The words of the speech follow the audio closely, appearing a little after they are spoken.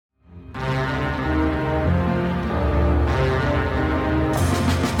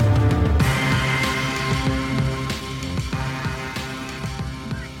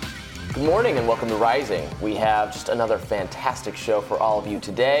morning and welcome to Rising. We have just another fantastic show for all of you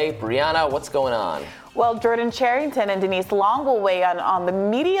today. Brianna, what's going on? Well, Jordan Charrington and Denise Long will weigh on the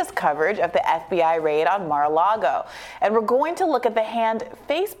media's coverage of the FBI raid on Mar-a-Lago. And we're going to look at the hand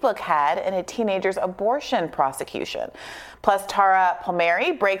Facebook had in a teenager's abortion prosecution. Plus, Tara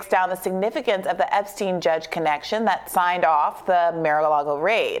Palmieri breaks down the significance of the Epstein judge connection that signed off the Mar-a-Lago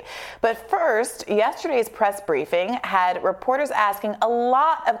raid. But first, yesterday's press briefing had reporters asking a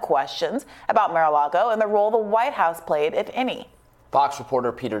lot of questions about Mar-a-Lago and the role the White House played, if any. Fox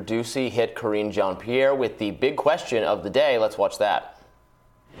reporter Peter Doocy hit Karine Jean-Pierre with the big question of the day. Let's watch that.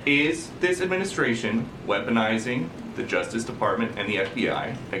 Is this administration weaponizing the Justice Department and the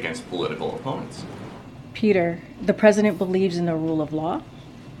FBI against political opponents? Peter, the president believes in the rule of law.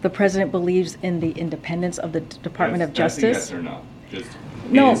 The president believes in the independence of the Department of Justice. That's a yes or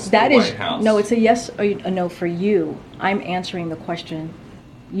no? No, that is no. It's a yes or a no for you. I'm answering the question.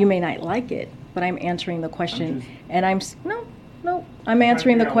 You may not like it, but I'm answering the question, I'm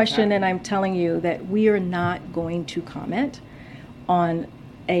answering the question, and I'm telling you that we are not going to comment on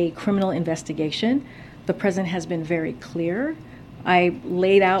a criminal investigation. The president has been very clear. I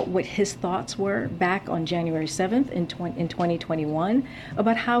laid out what his thoughts were back on January 7th in 2021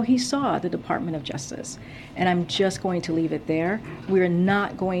 about how he saw the Department of Justice. And I'm just going to leave it there. We're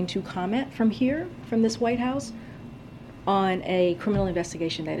not going to comment from here, from this White House, on a criminal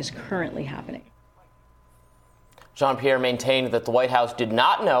investigation that is currently happening. Jean-Pierre maintained that the White House did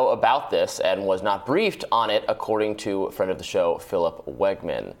not know about this and was not briefed on it, according to a friend of the show, Philip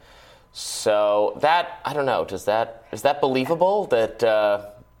Wegman. So that, I don't know, is that believable?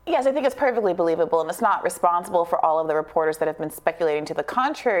 Yes, I think it's perfectly believable, and it's not responsible for all of the reporters that have been speculating to the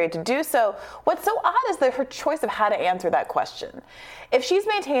contrary to do so. What's so odd is her choice of how to answer that question. If she's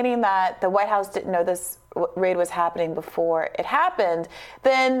maintaining that the White House didn't know this raid was happening before it happened,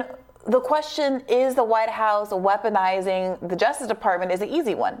 then the question, is the White House weaponizing the Justice Department, is an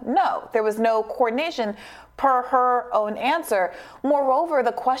easy one. No, there was no coordination per her own answer. Moreover,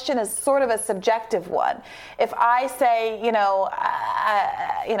 the question is sort of a subjective one. If I say,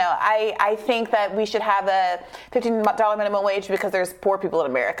 I think that we should have a $15 minimum wage because there's poor people in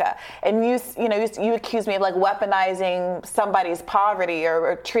America, and you accuse me of weaponizing somebody's poverty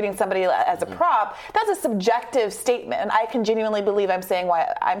or treating somebody as a prop, that's a subjective statement, and I can genuinely believe I'm saying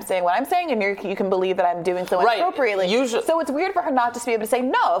what I'm saying, and you can believe that I'm doing so inappropriately. So it's weird for her not to be able to say,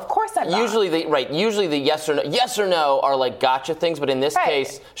 no, of course I'm not. Usually the yes or no are gotcha things, but in this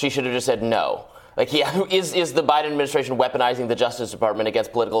case, she should have just said no. Is the Biden administration weaponizing the Justice Department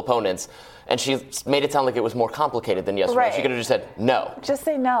against political opponents? And she made it sound like it was more complicated than yes or no. She could have just said no. Just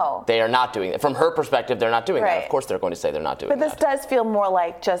say no. They are not doing that. From her perspective, they're not doing that. Of course, they're going to say they're not doing that. But this does feel more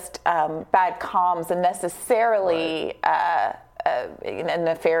like just bad comms than necessarily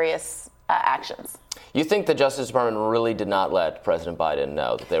nefarious actions. You think the Justice Department really did not let President Biden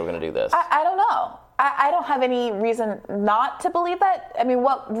know that they were going to do this? I don't know. I don't have any reason not to believe that. I mean,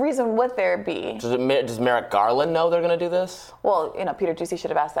 what reason would there be? Does Merrick Garland know they're going to do this? Well, Peter Doocy should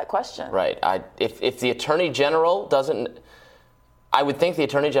have asked that question. Right. If the Attorney General doesn't, I would think the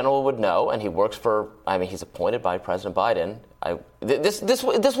Attorney General would know, and he works for, he's appointed by President Biden. This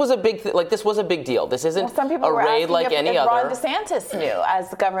was a big this was a big deal. This isn't a raid like any other. Ron DeSantis knew as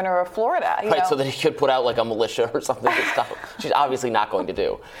the governor of Florida, right? So that he could put out a militia or something to stop. She's obviously not going to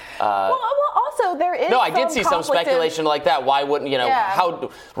do. Well, also there is. No, I did see some speculation like that. Why wouldn't how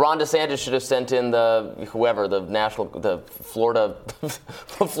Ron DeSantis should have sent in the Florida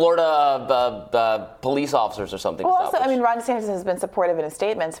police officers or something. Well, also, Ron DeSantis has been supportive in his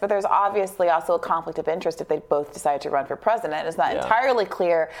statements, but there's obviously also a conflict of interest if they both decide to run for president. It's not entirely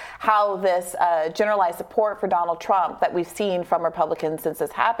clear how this generalized support for Donald Trump that we've seen from Republicans since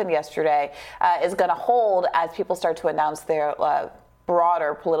this happened yesterday is going to hold as people start to announce their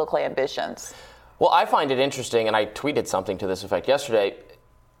broader political ambitions. Well, I find it interesting, and I tweeted something to this effect yesterday.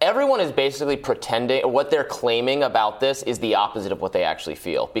 Everyone is basically pretending, what they're claiming about this is the opposite of what they actually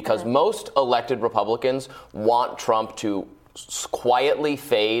feel, because most elected Republicans want Trump to quietly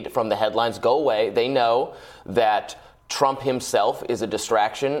fade from the headlines, go away. They know that Trump himself is a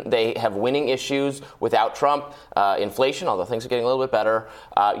distraction. They have winning issues without Trump. Inflation, although things are getting a little bit better.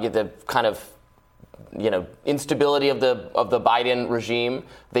 The kind of instability of the Biden regime.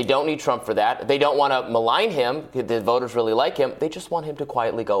 They don't need Trump for that. They don't want to malign him. The voters really like him. They just want him to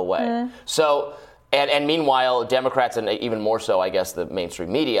quietly go away. So, and meanwhile, Democrats, and even more so, I guess, the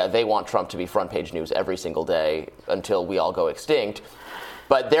mainstream media, they want Trump to be front page news every single day until we all go extinct.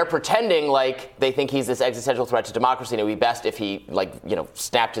 But they're pretending like they think he's this existential threat to democracy, and it would be best if he,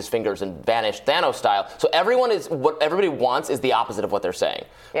 snapped his fingers and vanished Thanos style. So what everybody wants is the opposite of what they're saying.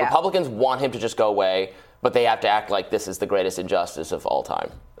 Yeah. Republicans want him to just go away, but they have to act like this is the greatest injustice of all time.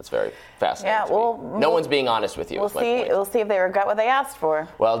 That's very fascinating. Yeah, well, no one's being honest with you. We'll see if they regret what they asked for.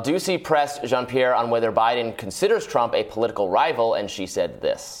 Well, Ducey pressed Jean-Pierre on whether Biden considers Trump a political rival, and she said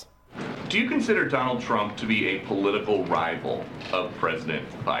this. Do you consider Donald Trump to be a political rival of President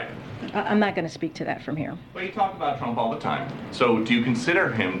Biden? I'm not going to speak to that from here. Well, you talk about Trump all the time. So do you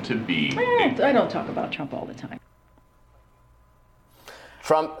consider him to be... I don't talk about Trump all the time.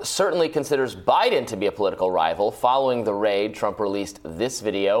 Trump certainly considers Biden to be a political rival. Following the raid, Trump released this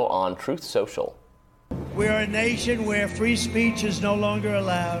video on Truth Social. We are a nation where free speech is no longer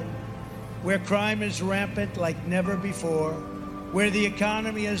allowed, where crime is rampant like never before, where the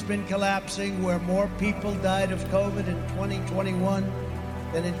economy has been collapsing, where more people died of COVID in 2021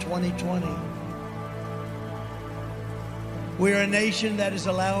 than in 2020. We are a nation that is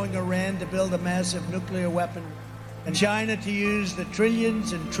allowing Iran to build a massive nuclear weapon, and China to use the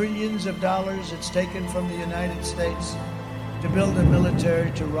trillions and trillions of dollars it's taken from the United States to build a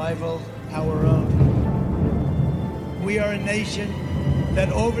military to rival our own. We are a nation that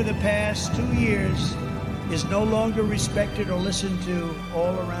over the past 2 years is no longer respected or listened to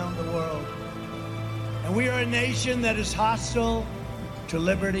all around the world. And we are a nation that is hostile to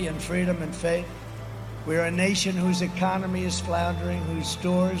liberty and freedom and faith. We are a nation whose economy is floundering, whose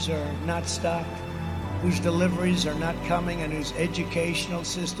stores are not stocked, whose deliveries are not coming, and whose educational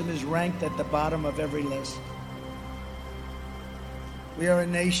system is ranked at the bottom of every list. We are a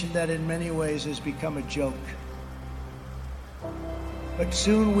nation that in many ways has become a joke. But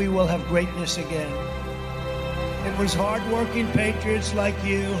soon we will have greatness again. It was hard-working patriots like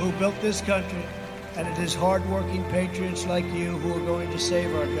you who built this country, and it is hard-working patriots like you who are going to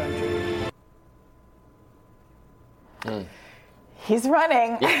save our country. He's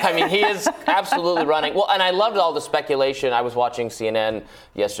running. Yeah, I mean, he is absolutely running. Well, and I loved all the speculation. I was watching CNN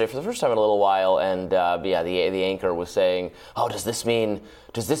yesterday for the first time in a little while, and the anchor was saying, "Oh, does this mean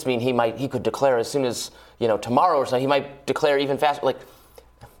he could declare as soon as tomorrow or something? He might declare even faster." Like,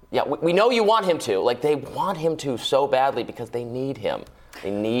 yeah, we know you want him to. Like, they want him to so badly because they need him. They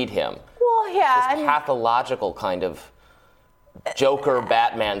need him. Well, yeah. This pathological kind of Joker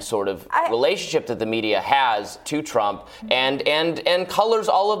Batman sort of relationship that the media has to Trump and colors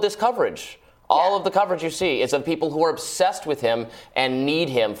all of this coverage. All of the coverage you see is of people who are obsessed with him and need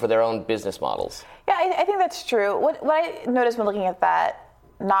him for their own business models. Yeah, I think that's true. What I noticed when looking at that,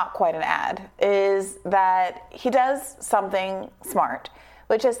 not quite an ad, is that he does something smart,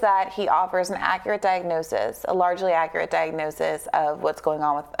 which is that he offers an accurate diagnosis, a largely accurate diagnosis of what's going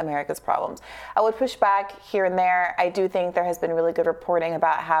on with America's problems. I would push back here and there. I do think there has been really good reporting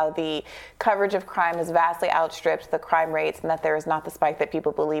about how the coverage of crime has vastly outstripped the crime rates and that there is not the spike that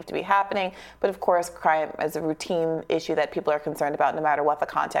people believe to be happening. But of course, crime is a routine issue that people are concerned about no matter what the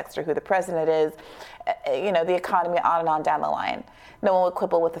context or who the president is, the economy, on and on down the line. No one would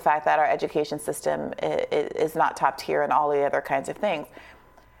quibble with the fact that our education system is not top tier and all the other kinds of things.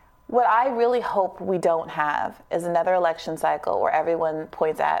 What I really hope we don't have is another election cycle where everyone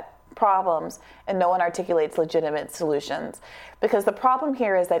points at problems and no one articulates legitimate solutions. Because the problem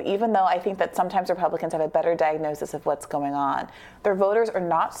here is that even though I think that sometimes Republicans have a better diagnosis of what's going on, their voters are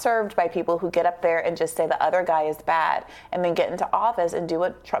not served by people who get up there and just say the other guy is bad and then get into office and do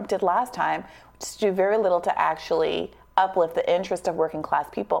what Trump did last time, which is do very little to actually uplift the interest of working class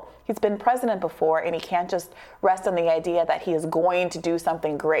people. He's been president before, and he can't just rest on the idea that he is going to do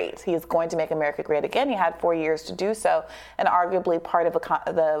something great. He is going to make America great again. He had 4 years to do so, and arguably part of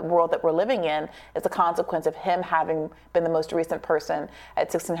the world that we're living in is a consequence of him having been the most recent person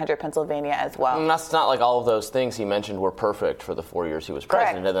at 1600 Pennsylvania as well. And that's not like all of those things he mentioned were perfect for the 4 years he was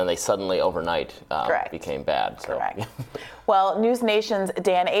president, Correct. And then they suddenly overnight became bad. So. Correct. Well, News Nation's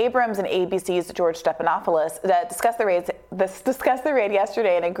Dan Abrams and ABC's George Stephanopoulos discussed the raid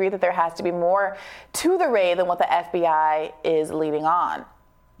yesterday and agreed that there has to be more to the raid than what the FBI is leading on.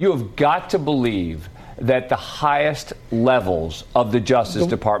 You have got to believe that the highest levels of the Justice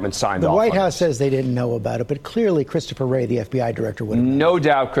Department signed off on The White House this. says they didn't know about it, but clearly Christopher Wray, the FBI director, would have known. No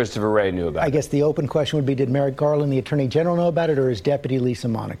doubt Christopher Wray knew about it. I guess the open question would be, did Merrick Garland, the Attorney General, know about it, or his deputy, Lisa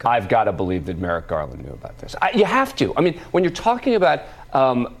Monaco? I've got to believe that Merrick Garland knew about this. You have to. I mean, when you're talking about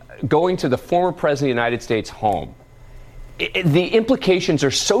going to the former president of the United States home, the implications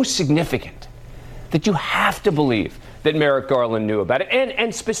are so significant that you have to believe that Merrick Garland knew about it,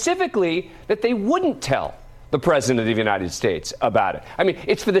 and specifically that they wouldn't tell the President of the United States about it. I mean,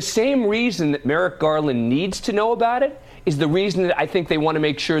 it's for the same reason that Merrick Garland needs to know about it. is the reason that I think they want to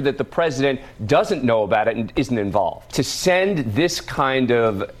make sure that the president doesn't know about it and isn't involved. To send this kind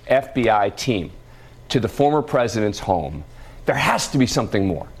of FBI team to the former president's home, there has to be something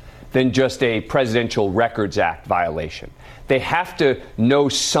more than just a Presidential Records Act violation. They have to know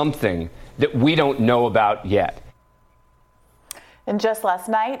something that we don't know about yet. And just last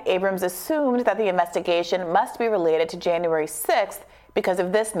night, Abrams assumed that the investigation must be related to January 6th because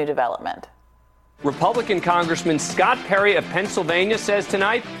of this new development. Republican Congressman Scott Perry of Pennsylvania says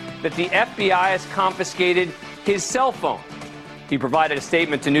tonight that the FBI has confiscated his cell phone. He provided a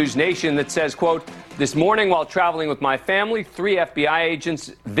statement to News Nation that says, quote, "This morning while traveling with my family, 3 FBI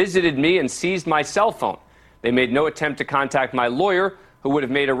agents visited me and seized my cell phone. They made no attempt to contact my lawyer, who would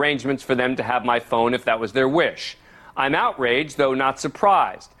have made arrangements for them to have my phone if that was their wish. I'm outraged, though not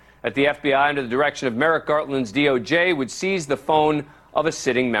surprised, that the FBI, under the direction of Merrick Garland's DOJ, would seize the phone of a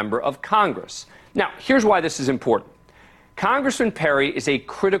sitting member of Congress." Now, here's why this is important. Congressman Perry is a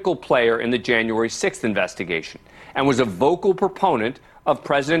critical player in the January 6th investigation and was a vocal proponent of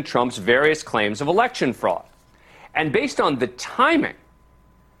President Trump's various claims of election fraud. And based on the timing,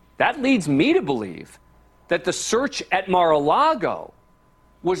 that leads me to believe that the search at Mar-a-Lago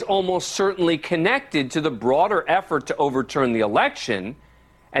was almost certainly connected to the broader effort to overturn the election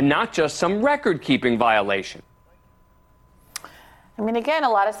and not just some record-keeping violation. I mean, again, a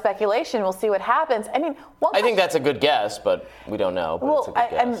lot of speculation. We'll see what happens. I mean, I think that's a good guess, but we don't know. But it's a good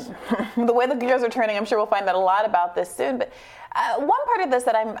guess. The way the gears are turning, I'm sure we'll find out a lot about this soon. But one part of this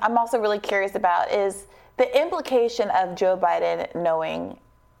that I'm also really curious about is the implication of Joe Biden knowing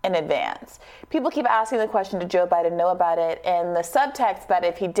in advance. People keep asking the question, did Joe Biden know about it? And the subtext that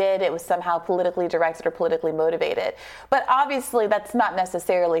if he did, it was somehow politically directed or politically motivated. But obviously, that's not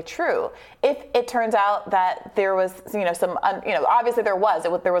necessarily true. If it turns out that there was, obviously there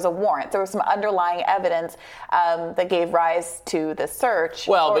was a warrant. There was some underlying evidence that gave rise to the search.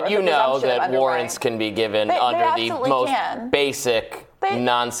 Well, but you know that warrants can be given under the most basic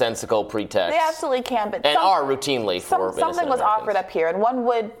nonsensical pretext. They absolutely can, but are routinely for something was offered up here, and one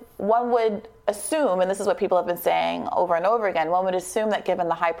would assume, and this is what people have been saying over and over again, one would assume that given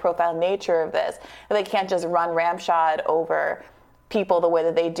the high-profile nature of this, that they can't just run ramshod over people the way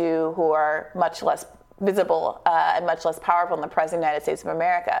that they do, who are much less visible and much less powerful than the President of the United States of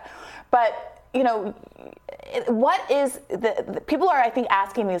America. But what is the people are, I think,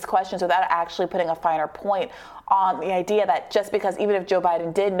 asking these questions without actually putting a finer point on the idea that just because even if Joe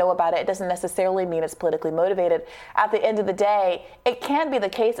Biden did know about it, it doesn't necessarily mean it's politically motivated. At the end of the day, it can be the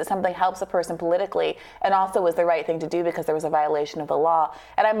case that something helps a person politically and also is the right thing to do because there was a violation of the law.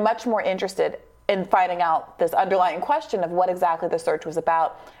 And I'm much more interested in finding out this underlying question of what exactly the search was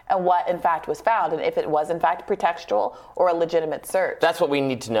about and what in fact was found, and if it was in fact pretextual or a legitimate search. That's what we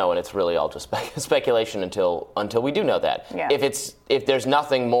need to know, and it's really all just speculation until we do know that. Yeah. If there's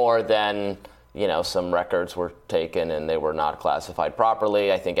nothing more than some records were taken and they were not classified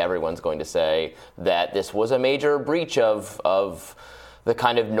properly, I think everyone's going to say that this was a major breach of the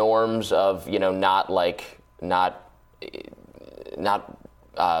kind of norms of not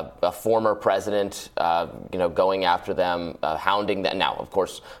a former president, going after them, hounding them. Now, of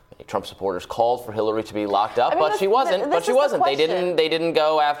course, Trump supporters called for Hillary to be locked up, but she wasn't. They didn't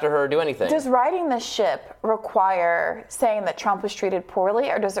go after her or do anything. Does riding the ship require saying that Trump was treated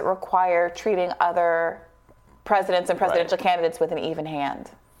poorly, or does it require treating other presidents and presidential candidates with an even hand?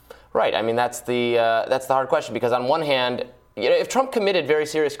 Right. I mean, that's the hard question, because on one hand, if Trump committed very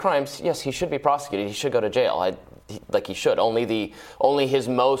serious crimes, yes, he should be prosecuted. He should go to jail. He should. Only his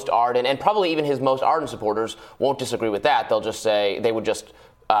most ardent, and probably even his most ardent supporters won't disagree with that. They'll just say they would just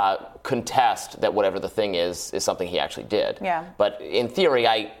contest that whatever the thing is something he actually did. Yeah. But in theory,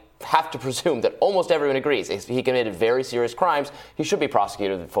 I have to presume that almost everyone agrees. If he committed very serious crimes, he should be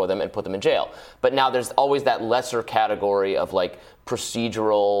prosecuted for them and put them in jail. But now there's always that lesser category of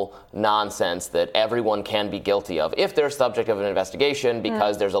procedural nonsense that everyone can be guilty of if they're subject of an investigation,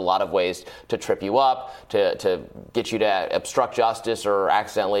 because there's a lot of ways to trip you up, to get you to obstruct justice or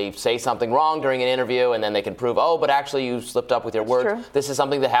accidentally say something wrong during an interview, and then they can prove, but actually you slipped up with your words. True. This is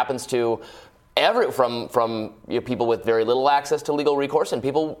something that happens to from people with very little access to legal recourse and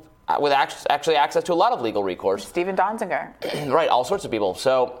people with actually access to a lot of legal recourse. Stephen Donziger. Right, all sorts of people.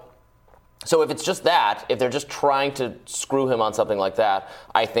 So if it's just that, if they're just trying to screw him on something like that,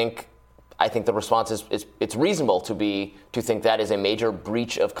 I think the response is it's reasonable to think that is a major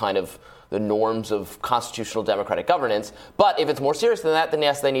breach of kind of the norms of constitutional democratic governance. But if it's more serious than that, then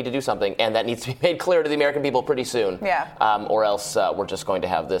yes, they need to do something, and that needs to be made clear to the American people pretty soon. Yeah. Or else we're just going to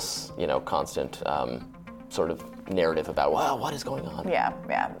have this, constant sort of narrative about, wow, what is going on? Yeah,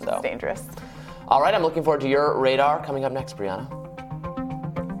 it's dangerous. All right, I'm looking forward to your radar coming up next, Brianna.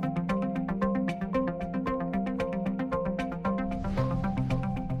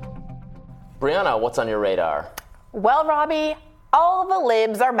 Brianna, what's on your radar? Well, Robbie, all the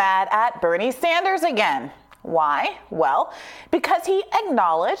libs are mad at Bernie Sanders again. Why? Well, because he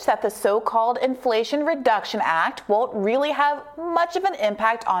acknowledged that the so-called Inflation Reduction Act won't really have much of an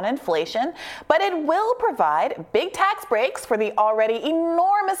impact on inflation, but it will provide big tax breaks for the already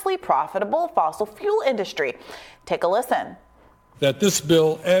enormously profitable fossil fuel industry. Take a listen. That this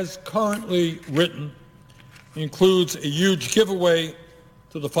bill, as currently written, includes a huge giveaway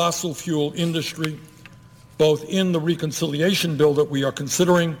to the fossil fuel industry, both in the reconciliation bill that we are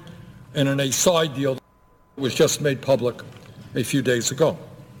considering and in a side deal that was just made public a few days ago.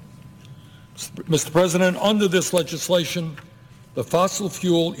 Mr. President, under this legislation, the fossil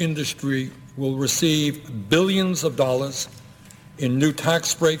fuel industry will receive billions of dollars in new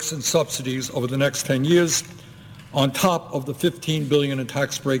tax breaks and subsidies over the next 10 years, on top of the $15 billion in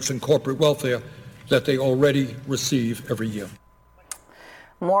tax breaks and corporate welfare that they already receive every year.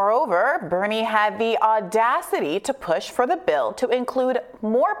 Moreover, Bernie had the audacity to push for the bill to include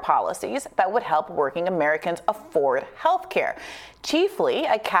more policies that would help working Americans afford health care, chiefly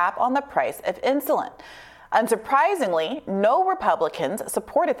a cap on the price of insulin. Unsurprisingly, no Republicans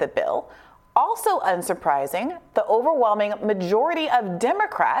supported the bill. Also unsurprising, the overwhelming majority of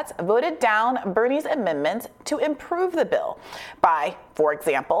Democrats voted down Bernie's amendments to improve the bill by, for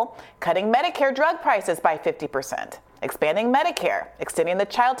example, cutting Medicare drug prices by 50%. Expanding Medicare, extending the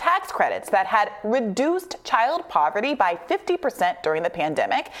child tax credits that had reduced child poverty by 50% during the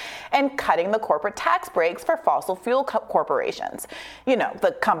pandemic, and cutting the corporate tax breaks for fossil fuel corporations. You know,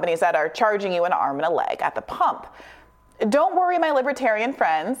 the companies that are charging you an arm and a leg at the pump. Don't worry, my libertarian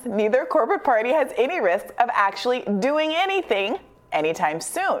friends, neither corporate party has any risk of actually doing anything anytime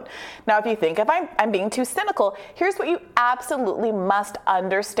soon. Now, if you think if I'm being too cynical, here's what you absolutely must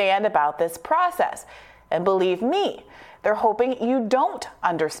understand about this process. And believe me, they're hoping you don't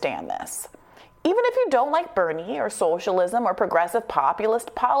understand this. Even if you don't like Bernie or socialism or progressive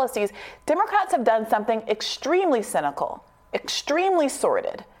populist policies, Democrats have done something extremely cynical, extremely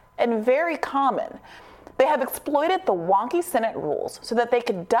sordid, and very common. They have exploited the wonky Senate rules so that they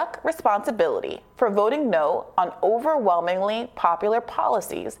could duck responsibility for voting no on overwhelmingly popular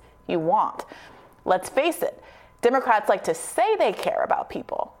policies you want. Let's face it, Democrats like to say they care about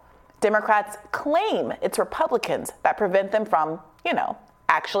people. Democrats claim it's Republicans that prevent them from,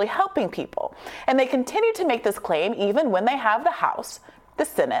 actually helping people. And they continue to make this claim even when they have the House, the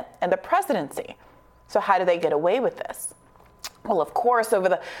Senate, and the presidency. So how do they get away with this? Well, of course, over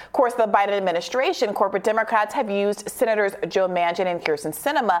the course of the Biden administration, corporate Democrats have used Senators Joe Manchin and Kyrsten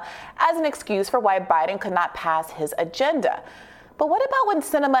Sinema as an excuse for why Biden could not pass his agenda. But what about when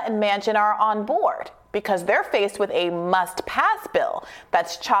Sinema and Manchin are on board? Because they're faced with a must-pass bill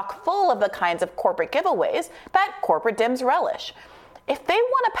that's chock full of the kinds of corporate giveaways that corporate Dems relish. If they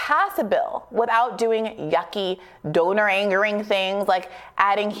want to pass a bill without doing yucky, donor-angering things like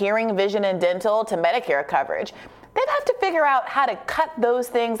adding hearing, vision, and dental to Medicare coverage, they'd have to figure out how to cut those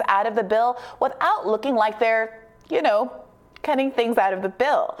things out of the bill without looking like they're, cutting things out of the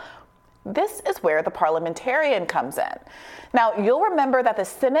bill. This is where the parliamentarian comes in. Now, you'll remember that the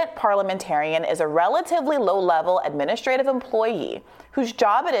Senate parliamentarian is a relatively low-level administrative employee whose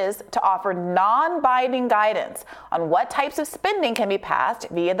job it is to offer non-binding guidance on what types of spending can be passed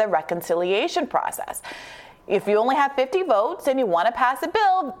via the reconciliation process. If you only have 50 votes and you want to pass a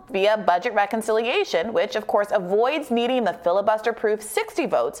bill via budget reconciliation, which of course avoids needing the filibuster-proof 60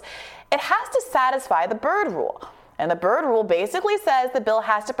 votes, it has to satisfy the Byrd Rule. And the Byrd Rule basically says the bill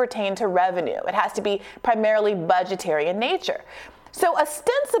has to pertain to revenue. It has to be primarily budgetary in nature. So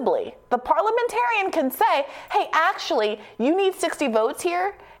ostensibly, the parliamentarian can say, hey, actually, you need 60 votes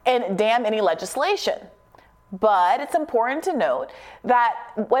here and damn any legislation. But it's important to note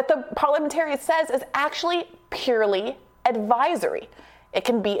that what the parliamentarian says is actually purely advisory. It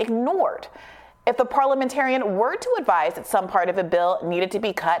can be ignored. If the parliamentarian were to advise that some part of a bill needed to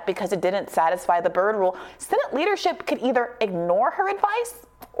be cut because it didn't satisfy the Byrd Rule, Senate leadership could either ignore her advice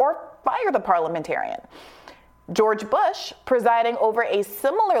or fire the parliamentarian. George Bush, presiding over a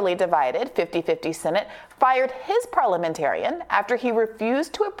similarly divided 50-50 Senate, fired his parliamentarian after he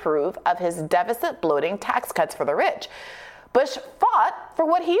refused to approve of his deficit bloating tax cuts for the rich. Bush fought for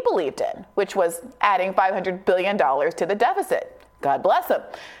what he believed in, which was adding $500 billion to the deficit. God bless him.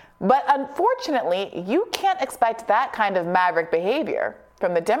 But unfortunately, you can't expect that kind of maverick behavior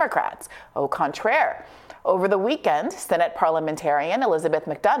from the Democrats. Au contraire. Over the weekend, Senate parliamentarian Elizabeth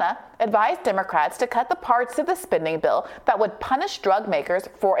McDonough advised Democrats to cut the parts of the spending bill that would punish drug makers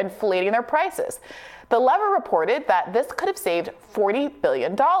for inflating their prices. The Lever reported that this could have saved $40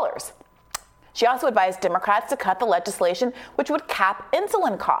 billion. She also advised Democrats to cut the legislation which would cap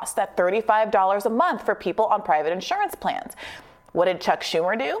insulin costs at $35 a month for people on private insurance plans. What did Chuck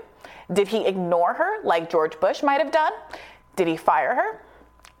Schumer do? Did he ignore her like George Bush might have done? Did he fire her?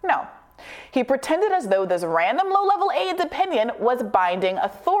 No. He pretended as though this random low-level aide's opinion was binding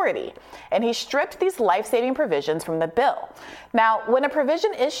authority, and he stripped these life-saving provisions from the bill. Now, when a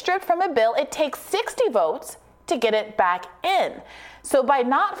provision is stripped from a bill, it takes 60 votes to get it back in. So by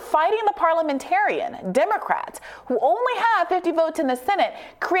not fighting the parliamentarian, Democrats, who only have 50 votes in the Senate,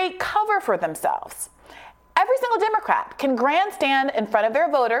 create cover for themselves. Every single Democrat can grandstand in front of their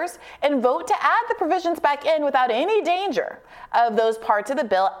voters and vote to add the provisions back in without any danger of those parts of the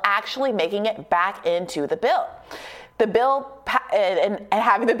bill actually making it back into the bill. And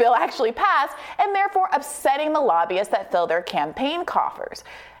having the bill actually pass, and therefore upsetting the lobbyists that fill their campaign coffers.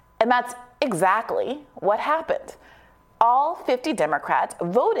 And that's exactly what happened. All 50 Democrats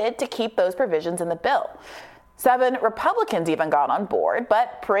voted to keep those provisions in the bill. 7 Republicans even got on board,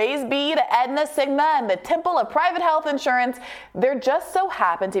 but praise be to Aetna, Cigna, and the Temple of Private Health Insurance, there just so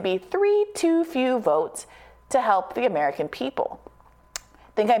happened to be 3 too few votes to help the American people.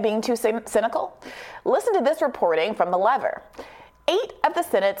 Think I'm being too cynical? Listen to this reporting from The Lever. 8 of the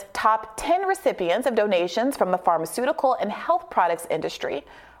Senate's top 10 recipients of donations from the pharmaceutical and health products industry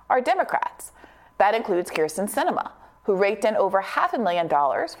are Democrats. That includes Kyrsten Sinema, who raked in over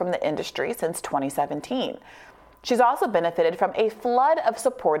 $500,000 from the industry since 2017. She's also benefited from a flood of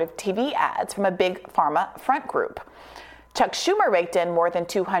supportive TV ads from a big pharma front group. Chuck Schumer raked in more than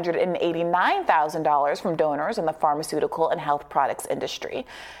 $289,000 from donors in the pharmaceutical and health products industry.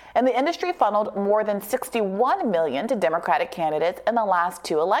 And the industry funneled more than $61 million to Democratic candidates in the last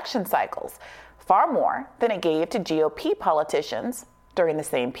 2 election cycles, far more than it gave to GOP politicians during the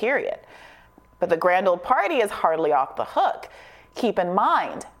same period. But the grand old party is hardly off the hook. Keep in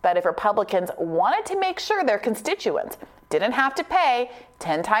mind that if Republicans wanted to make sure their constituents didn't have to pay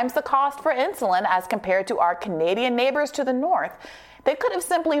 10 times the cost for insulin as compared to our Canadian neighbors to the north, they could have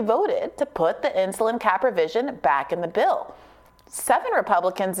simply voted to put the insulin cap provision back in the bill. 7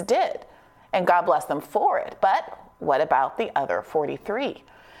 Republicans did, and God bless them for it. But what about the other 43?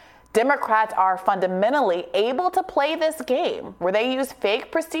 Democrats are fundamentally able to play this game where they use fake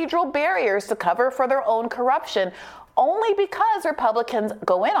procedural barriers to cover for their own corruption only because Republicans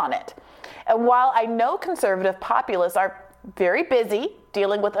go in on it. And while I know conservative populists are very busy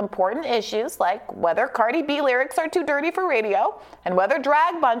dealing with important issues like whether Cardi B lyrics are too dirty for radio and whether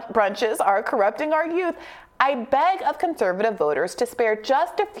drag brunches are corrupting our youth, I beg of conservative voters to spare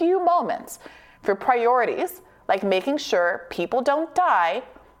just a few moments for priorities like making sure people don't die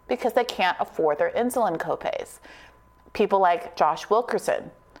because they can't afford their insulin copays. People like Josh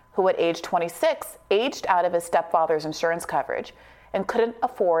Wilkerson, who at age 26 aged out of his stepfather's insurance coverage and couldn't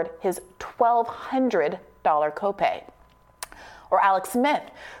afford his $1,200 copay. Or Alex Smith,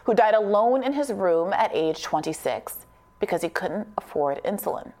 who died alone in his room at age 26 because he couldn't afford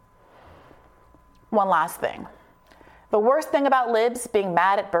insulin. One last thing. The worst thing about libs being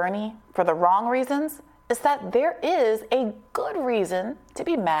mad at Bernie for the wrong reasons is that there is a good reason to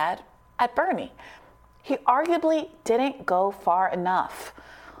be mad at Bernie. He arguably didn't go far enough.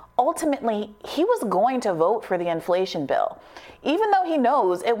 Ultimately, he was going to vote for the inflation bill, even though he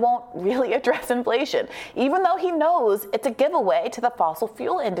knows it won't really address inflation, even though he knows it's a giveaway to the fossil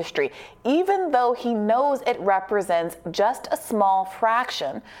fuel industry, even though he knows it represents just a small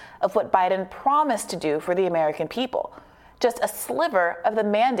fraction of what Biden promised to do for the American people, just a sliver of the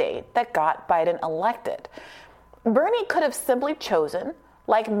mandate that got Biden elected. Bernie could have simply chosen,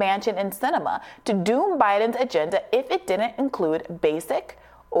 like Manchin and Sinema, to doom Biden's agenda if it didn't include basic,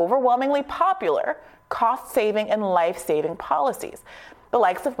 overwhelmingly popular, cost-saving and life-saving policies, the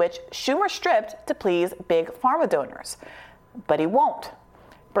likes of which Schumer stripped to please big pharma donors. But he won't.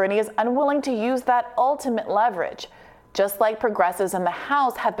 Bernie is unwilling to use that ultimate leverage, just like progressives in the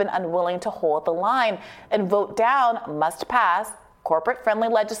House have been unwilling to hold the line and vote down must-pass, corporate-friendly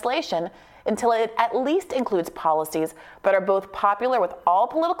legislation until it at least includes policies that are both popular with all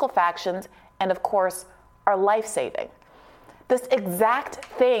political factions and, of course, are life-saving. This exact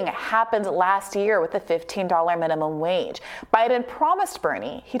thing happened last year with the $15 minimum wage. Biden promised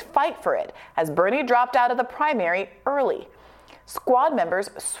Bernie he'd fight for it as Bernie dropped out of the primary early. Squad members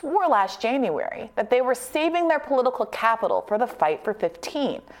swore last January that they were saving their political capital for the fight for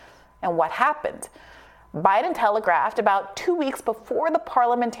 15. And what happened? Biden telegraphed about 2 weeks before the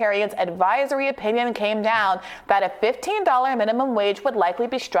parliamentarians' advisory opinion came down that a $15 minimum wage would likely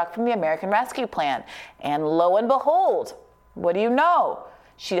be struck from the American Rescue Plan. And lo and behold, what do you know?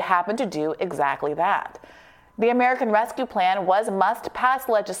 She happened to do exactly that. The American Rescue Plan was must-pass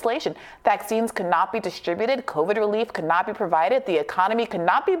legislation. Vaccines could not be distributed, COVID relief could not be provided, the economy could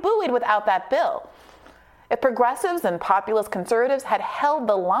not be buoyed without that bill. If progressives and populist conservatives had held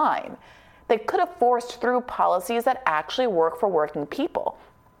the line, they could have forced through policies that actually work for working people.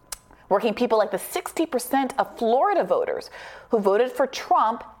 Working people like the 60% of Florida voters who voted for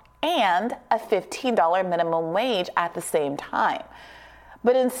Trump and a $15 minimum wage at the same time.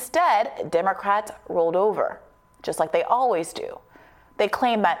 But instead, Democrats rolled over, just like they always do. They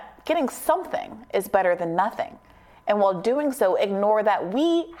claim that getting something is better than nothing. And while doing so, ignore that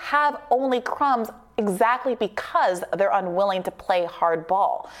we have only crumbs exactly because they're unwilling to play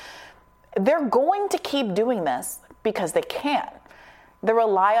hardball. They're going to keep doing this because they can. They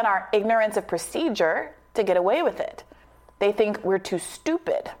rely on our ignorance of procedure to get away with it. They think we're too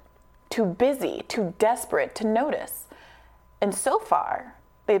stupid, too busy, too desperate to notice. And so far,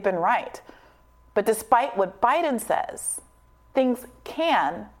 they've been right. But despite what Biden says, things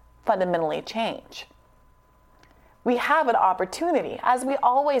can fundamentally change. We have an opportunity, as we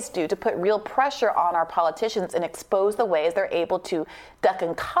always do, to put real pressure on our politicians and expose the ways they're able to duck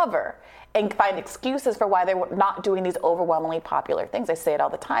and cover and find excuses for why they're not doing these overwhelmingly popular things. I say it all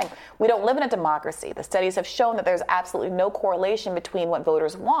the time. We don't live in a democracy. The studies have shown that there's absolutely no correlation between what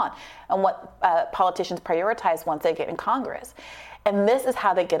voters want and what politicians prioritize once they get in Congress. And this is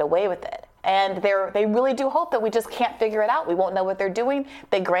how they get away with it. And they really do hope that we just can't figure it out. We won't know what they're doing.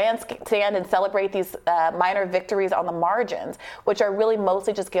 They grandstand and celebrate these minor victories on the margins, which are really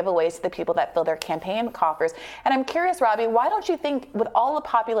mostly just giveaways to the people that fill their campaign coffers. And I'm curious, Robbie, why don't you think, with all the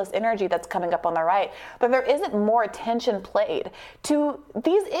populist energy that's coming up on the right, that there isn't more attention played to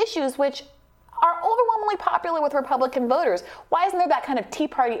these issues which are overwhelmingly popular with Republican voters? Why isn't there that kind of Tea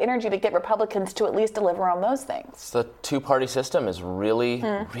Party energy to get Republicans to at least deliver on those things? The two-party system is really,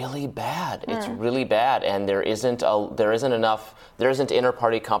 really bad. It's really bad, and there isn't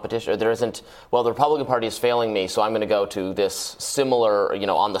inter-party competition. The Republican Party is failing me, so I'm going to go to this similar,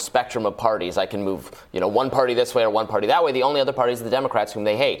 on the spectrum of parties. I can move, one party this way or one party that way. The only other party is the Democrats, whom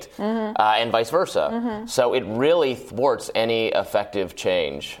they hate, and vice versa. So it really thwarts any effective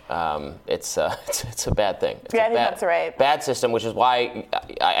change. It's a bad thing. I think that's right. Bad system, which is why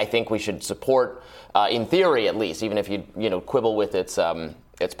I think we should support, in theory at least, even if you quibble with its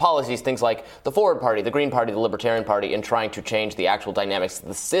policies, things like the Forward Party, the Green Party, the Libertarian Party, in trying to change the actual dynamics.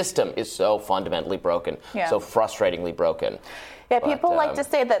 The system is so fundamentally broken, so frustratingly broken. Yeah, people like to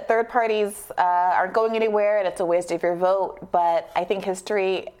say that third parties aren't going anywhere and it's a waste of your vote, but I think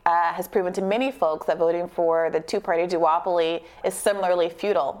history has proven to many folks that voting for the two-party duopoly is similarly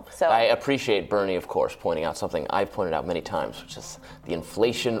futile. So I appreciate Bernie, of course, pointing out something I've pointed out many times, which is the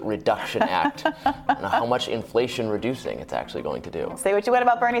Inflation Reduction Act, and how much inflation reducing it's actually going to do. Say what you want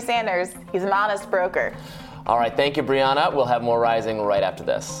about Bernie Sanders. He's an honest broker. All right, thank you, Brianna. We'll have more Rising right after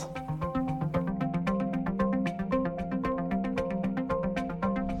this.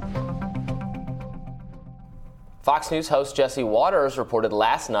 Fox News host Jesse Waters reported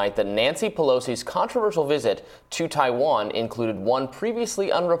last night that Nancy Pelosi's controversial visit to Taiwan included one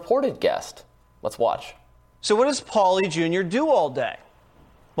previously unreported guest. Let's watch. So what does Paulie Jr. do all day?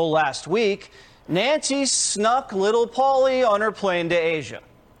 Well, last week, Nancy snuck little Paulie on her plane to Asia.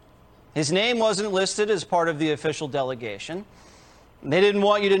 His name wasn't listed as part of the official delegation. They didn't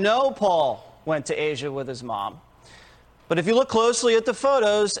want you to know Paul went to Asia with his mom. But if you look closely at the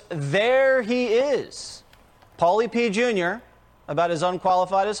photos, there he is. Paulie P. Jr., about as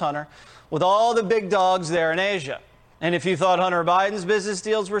unqualified as Hunter, with all the big dogs there in Asia. And if you thought Hunter Biden's business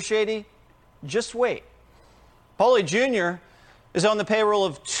deals were shady, just wait. Paulie Jr. is on the payroll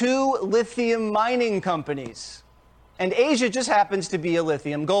of 2 lithium mining companies. And Asia just happens to be a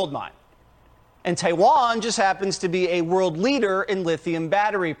lithium gold mine. And Taiwan just happens to be a world leader in lithium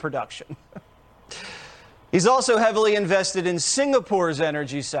battery production. He's also heavily invested in Singapore's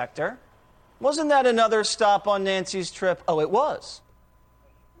energy sector. Wasn't that another stop on Nancy's trip? Oh, it was.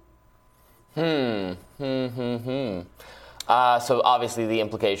 So obviously the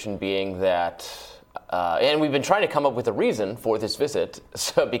implication being that, and we've been trying to come up with a reason for this visit,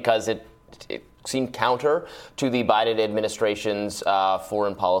 because it seemed counter to the Biden administration's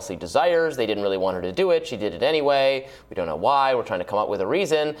foreign policy desires. They didn't really want her to do it. She did it anyway. We don't know why. We're trying to come up with a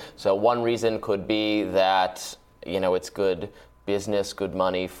reason. So one reason could be that, it's good business, good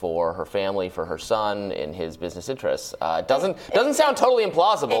money for her family, for her son, in his business interests. Doesn't sound totally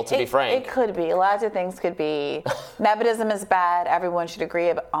implausible, to be frank. It could be. Lots of things could be. Nepotism is bad. Everyone should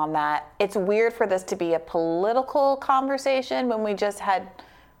agree on that. It's weird for this to be a political conversation when we just had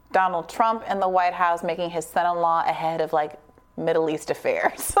Donald Trump in the White House making his son-in-law ahead of like Middle East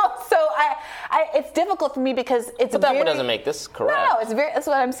affairs. So it's difficult for me because it's. But that doesn't make this correct. No, that's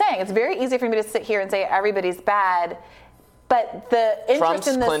what I'm saying. It's very easy for me to sit here and say everybody's bad. But the interest Trump's,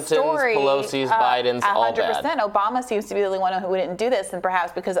 in this Clintons, story, Pelosi's, Biden's, all bad. 100%. Obama seems to be the only one who didn't do this, and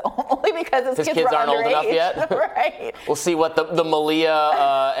perhaps only because his kids aren't were old enough yet. Right. We'll see what the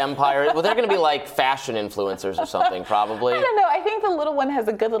Malia empire. Well, they're going to be like fashion influencers or something, probably. I don't know. I think the little one has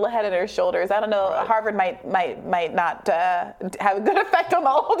a good little head on her shoulders. I don't know. Right. Harvard might not have a good effect on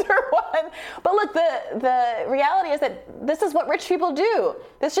the older one. But look, the reality is that this is what rich people do.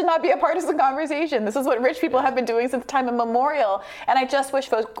 This should not be a partisan conversation. This is what rich people have been doing since time immemorial. And I just wish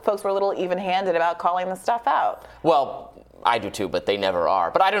folks were a little even-handed about calling this stuff out. Well, I do too, but they never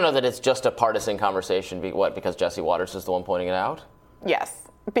are. But I don't know that it's just a partisan conversation. Because Jesse Waters is the one pointing it out? Yes.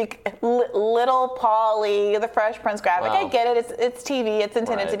 Little Pauly, the Fresh Prince graphic. Wow. I get it. It's TV. It's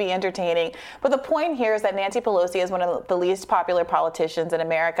intended to be entertaining. But the point here is that Nancy Pelosi is one of the least popular politicians in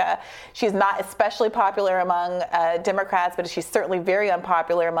America. She's not especially popular among Democrats, but she's certainly very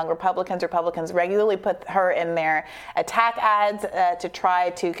unpopular among Republicans. Republicans regularly put her in their attack ads to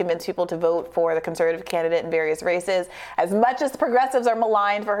try to convince people to vote for the conservative candidate in various races. As much as progressives are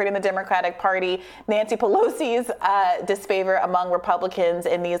maligned for hurting the Democratic Party, Nancy Pelosi's disfavor among Republicans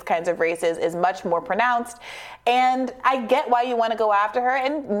in these kinds of races is much more pronounced. And I get why you want to go after her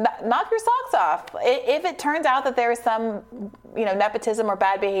and knock your socks off. If it turns out that there is some, nepotism or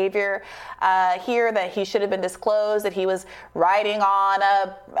bad behavior here, that he should have been disclosed, that he was riding on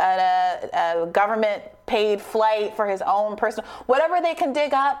a government-paid flight for his own personal, whatever they can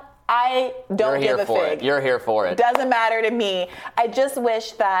dig up, I don't give a fig. You're here for it. Doesn't matter to me. I just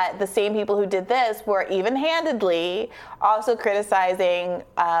wish that the same people who did this were even-handedly also criticizing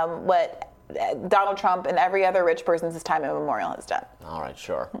what Donald Trump and every other rich person since time immemorial has done. All right,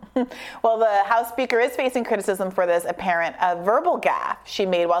 sure. Well, the House Speaker is facing criticism for this apparent verbal gaffe she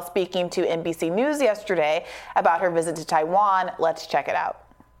made while speaking to NBC News yesterday about her visit to Taiwan. Let's check it out.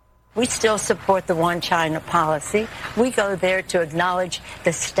 We still support the one China policy. We go there to acknowledge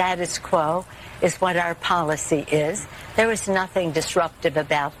the status quo is what our policy is. There was nothing disruptive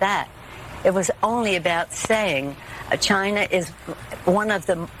about that. It was only about saying China is one of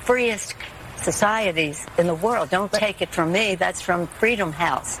the freest societies in the world. Don't take it from me. That's from Freedom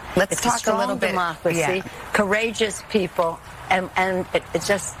House. Let's it's talk a strong a little bit. democracy, courageous people, and it's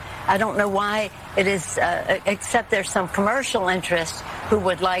just, I don't know why it is, except there's some commercial interests who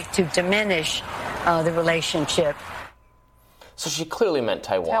would like to diminish the relationship. So she clearly meant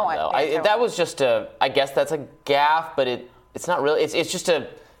Taiwan, though. Taiwan. That was just I guess that's a gaffe, but it's not really. It's just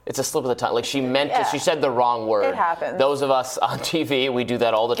it's a slip of the tongue. Like she meant she said the wrong word. It happens. Those of us on TV, we do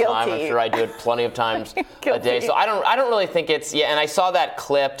that all the time. I'm sure I do it plenty of times a day. So I don't really think it's and I saw that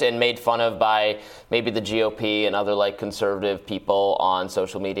clipped and made fun of by maybe the GOP and other like conservative people on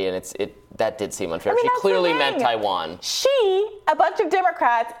social media, and that did seem unfair. She clearly meant Taiwan. She, a bunch of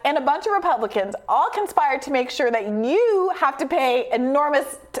Democrats, and a bunch of Republicans all conspired to make sure that you have to pay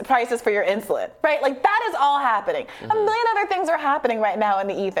enormous prices for your insulin, right? Like that is all happening. Mm-hmm. A million other things are happening right now in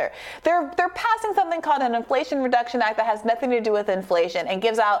the ether. They're passing something called an Inflation Reduction Act that has nothing to do with inflation and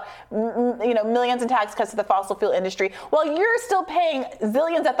gives out millions in tax cuts to the fossil fuel industry while you're still paying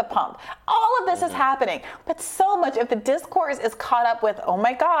zillions at the pump. All of this is happening, but so much of the discourse is caught up with, oh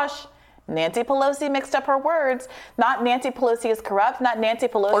my gosh, Nancy Pelosi mixed up her words. Not Nancy Pelosi is corrupt. Not Nancy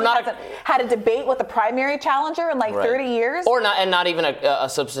Pelosi hasn't had a debate with a primary challenger in 30 years. Or not even a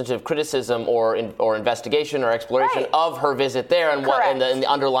substantive criticism or investigation or exploration of her visit there and the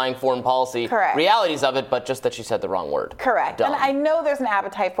underlying foreign policy realities of it, but just that she said the wrong word. Correct. Dumb. And I know there's an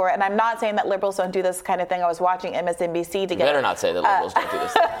appetite for it, and I'm not saying that liberals don't do this kind of thing. I was watching MSNBC to get. You better not say that liberals don't do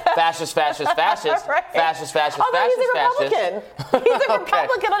this thing. Fascist. Right. Fascist. Although he's a Republican. He's a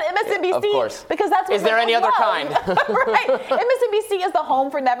Republican on MSNBC. Of course. Because that's what is there any other kind? Right. MSNBC is the home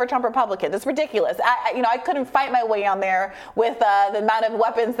for Never Trump Republicans. It's ridiculous. I couldn't fight my way on there with the amount of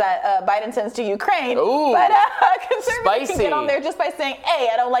weapons that Biden sends to Ukraine. Ooh, but conservatives can get on there just by saying, "Hey,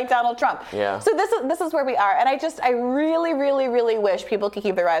 I don't like Donald Trump." Yeah. So this is where we are, and I really, really, really wish people could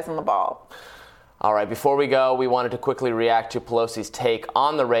keep their eyes on the ball. All right, before we go, we wanted to quickly react to Pelosi's take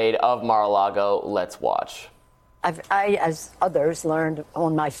on the raid of Mar-a-Lago. Let's watch. I, as others, learned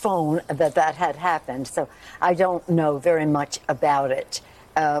on my phone that had happened, so I don't know very much about it.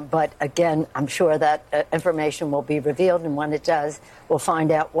 But again, I'm sure that information will be revealed, and when it does, we'll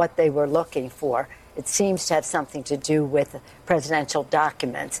find out what they were looking for. It seems to have something to do with presidential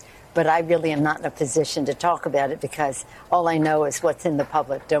documents, but I really am not in a position to talk about it because all I know is what's in the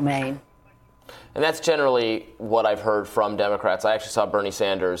public domain. And that's generally what I've heard from Democrats. I actually saw Bernie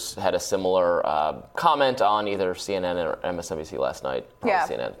Sanders had a similar comment on either CNN or MSNBC last night. Yeah.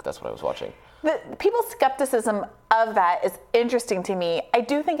 CNN, that's what I was watching. The people's skepticism of that is interesting to me. I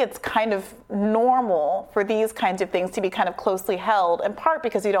do think it's kind of normal for these kinds of things to be kind of closely held, in part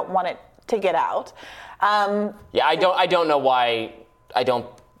because you don't want it to get out. Yeah, I don't know why. I don't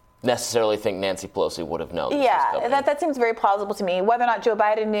necessarily think Nancy Pelosi would have known. Yeah, that seems very plausible to me. Whether or not Joe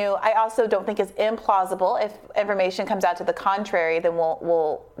Biden knew, I also don't think is implausible. If information comes out to the contrary, then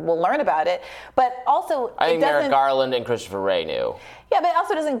we'll learn about it. But also, I think Merrick Garland and Christopher Wray knew. Yeah, but it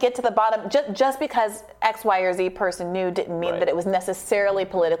also doesn't get to the bottom. Just because X, Y, or Z person knew didn't mean that it was necessarily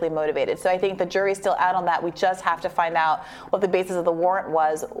politically motivated. So I think the jury's still out on that. We just have to find out what the basis of the warrant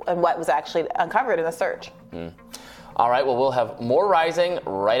was and what was actually uncovered in the search. All right, well, we'll have more Rising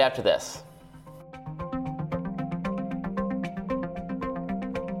right after this.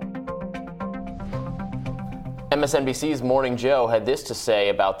 MSNBC's Morning Joe had this to say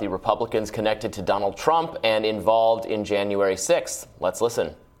about the Republicans connected to Donald Trump and involved in January 6th. Let's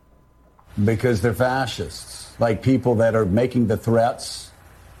listen. Because they're fascists, like people that are making the threats,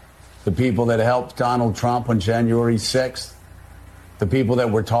 the people that helped Donald Trump on January 6th, the people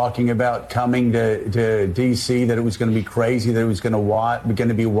that were talking about coming to D.C., that it was going to be crazy, that it was going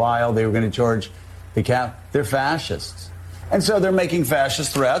to be wild, they were going to charge the cap. They're fascists. And so they're making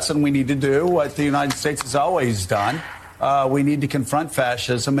fascist threats, and we need to do what the United States has always done. We need to confront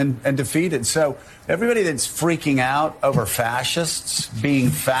fascism and defeat it. So everybody that's freaking out over fascists being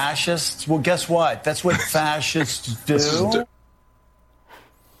fascists, well, guess what? That's what fascists do.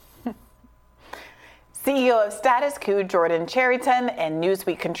 CEO of Status Coup, Jordan Chariton, and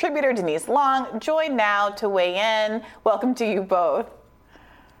Newsweek contributor Denise Long join now to weigh in. Welcome to you both.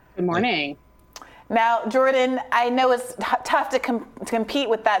 Good morning. Now, Jordan, I know it's tough to compete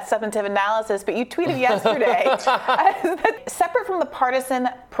with that substantive analysis, but you tweeted yesterday, separate from the partisan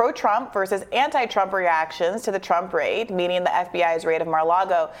pro-Trump versus anti-Trump reactions to the Trump raid, meaning the FBI's raid of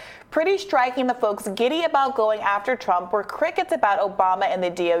Mar-a-Lago, pretty striking the folks giddy about going after Trump were crickets about Obama and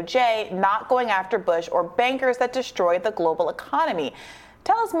the DOJ not going after Bush or bankers that destroyed the global economy.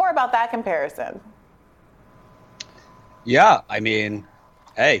 Tell us more about that comparison. Yeah, I mean,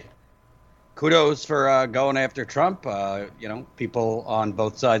 hey, kudos for going after Trump. People on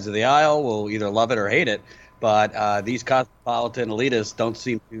both sides of the aisle will either love it or hate it. But these cosmopolitan elitists don't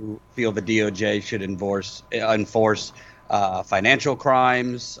seem to feel the DOJ should enforce financial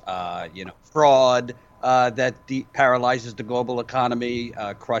crimes, fraud that paralyzes the global economy,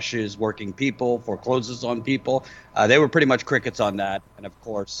 crushes working people, forecloses on people. They were pretty much crickets on that. And, of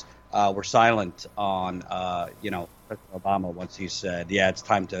course, were silent on, President Obama once he said, yeah, it's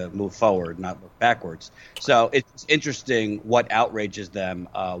time to move forward, not look backwards. So it's interesting what outrages them,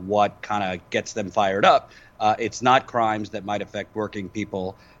 what kind of gets them fired up. It's not crimes that might affect working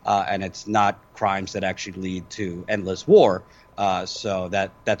people, and it's not crimes that actually lead to endless war. So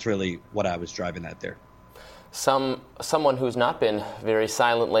that's really what I was driving at there. Someone who's not been very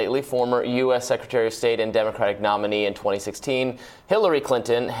silent lately, former U.S. Secretary of State and Democratic nominee in 2016, Hillary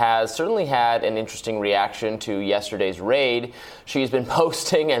Clinton, has certainly had an interesting reaction to yesterday's raid. She's been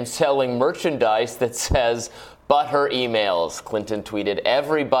posting and selling merchandise that says, "But her emails." Clinton tweeted,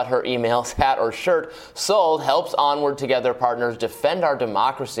 "Every But Her Emails hat or shirt sold helps Onward Together partners defend our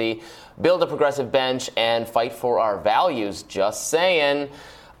democracy, build a progressive bench, and fight for our values." Just saying.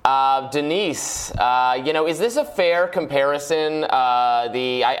 Denise, is this a fair comparison?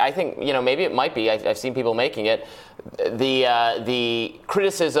 I think, maybe it might be. I've seen people making it. The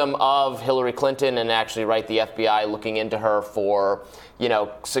criticism of Hillary Clinton and actually, the FBI looking into her for,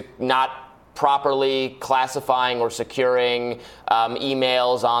 not properly classifying or securing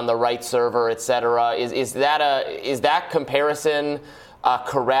emails on the right server, et cetera. Is that comparison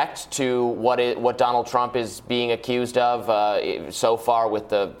correct to what Donald Trump is being accused of so far with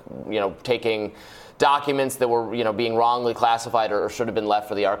the taking documents that were being wrongly classified or should have been left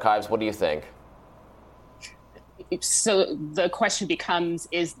for the archives? What do you think? So the question becomes,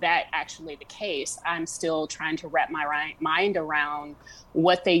 is that actually the case? I'm still trying to wrap my mind around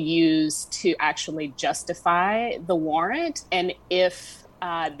what they use to actually justify the warrant, and if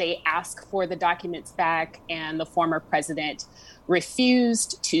they ask for the documents back and the former president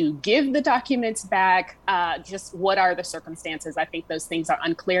refused to give the documents back, just what are the circumstances? I think those things are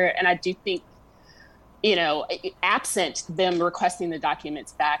unclear. And I do think absent them requesting the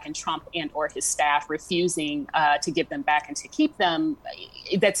documents back and Trump and or his staff refusing to give them back and to keep them,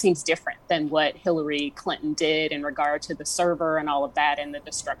 that seems different than what Hillary Clinton did in regard to the server and all of that and the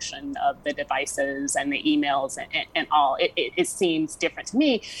destruction of the devices and the emails and all. It seems different to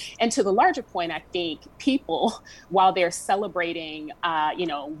me. And to the larger point, I think people, while they're celebrating,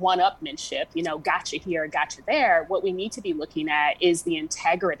 one-upmanship, gotcha here, gotcha there, what we need to be looking at is the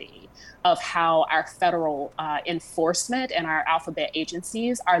integrity of how our federal enforcement and our alphabet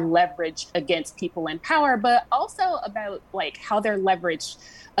agencies are leveraged against people in power, but also about how they're leveraged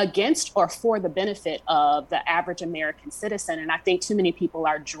against or for the benefit of the average American citizen. And I think too many people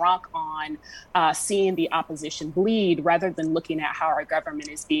are drunk on seeing the opposition bleed rather than looking at how our government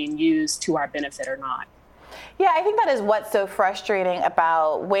is being used to our benefit or not. Yeah, I think that is what's so frustrating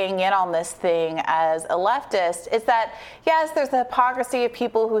about weighing in on this thing as a leftist is that, yes, there's the hypocrisy of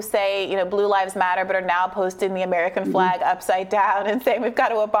people who say, Blue Lives Matter, but are now posting the American flag upside down and saying we've got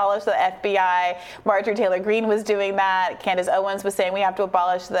to abolish the FBI. Marjorie Taylor Greene was doing that. Candace Owens was saying we have to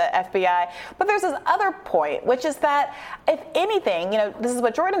abolish the FBI. But there's this other point, which is that if anything, this is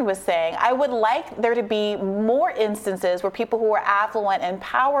what Jordan was saying, I would like there to be more instances where people who are affluent and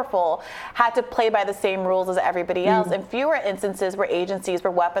powerful had to play by the same rules as everybody else, and fewer instances where agencies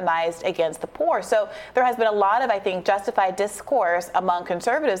were weaponized against the poor. So there has been a lot of, I think, justified discourse among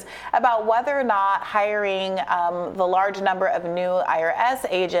conservatives about whether or not hiring the large number of new IRS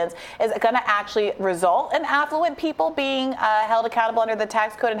agents is going to actually result in affluent people being held accountable under the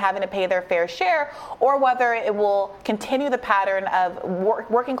tax code and having to pay their fair share, or whether it will continue the pattern of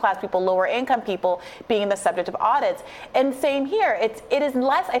working class people, lower income people being the subject of audits. And same here, it is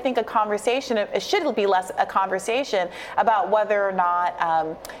less, I think, a conversation, it should be less a conversation about whether or not,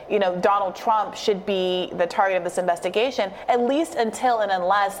 Donald Trump should be the target of this investigation, at least until and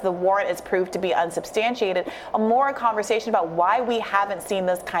unless the warrant is proved to be unsubstantiated. A conversation about why we haven't seen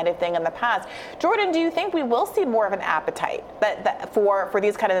this kind of thing in the past. Jordan, do you think we will see more of an appetite for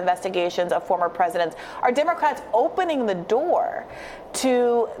these kind of investigations of former presidents? Are Democrats opening the door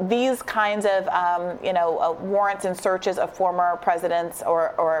to these kinds of, warrants and searches of former presidents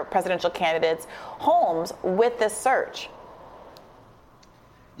or presidential candidates' homes with this search?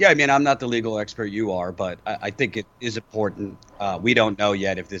 Yeah, I'm not the legal expert you are, but I think it is important. We don't know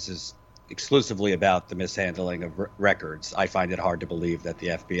yet if this is exclusively about the mishandling of records. I find it hard to believe that the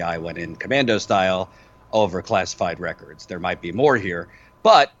FBI went in commando style over classified records. There might be more here.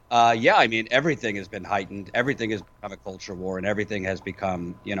 But, everything has been heightened. Everything has become a culture war, and everything has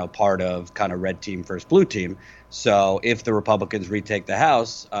become, part of kind of red team versus blue team. So if the Republicans retake the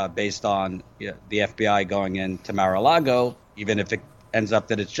House based on the FBI going into Mar-a-Lago, even if it ends up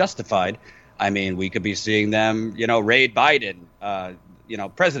that it's justified, we could be seeing them, raid Biden,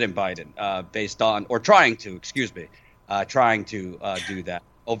 President Biden, based on, or trying to do that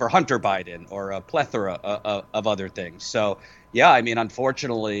over Hunter Biden or a plethora of other things. So,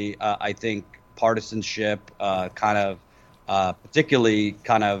 unfortunately, I think partisanship, particularly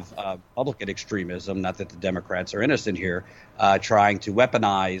Republican extremism, not that the Democrats are innocent here, trying to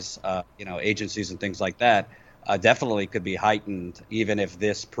weaponize, agencies and things like that, definitely could be heightened, even if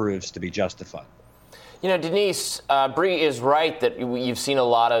this proves to be justified. Denise, Bree is right that you've seen a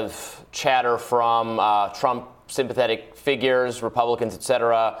lot of chatter from Trump sympathetic figures, Republicans, et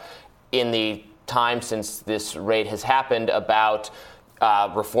cetera, in the time since this raid has happened about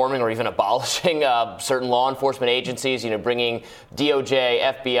reforming or even abolishing certain law enforcement agencies, bringing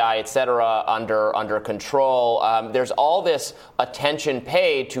DOJ, FBI, et cetera, under control. There's all this attention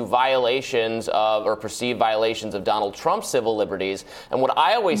paid to violations of or perceived violations of Donald Trump's civil liberties. And what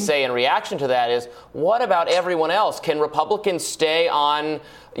I always say in reaction to that is, what about everyone else? Can Republicans stay on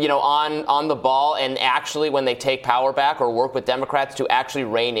the ball and actually, when they take power back, or work with Democrats to actually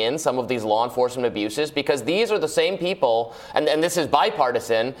rein in some of these law enforcement abuses? Because these are the same people, and this is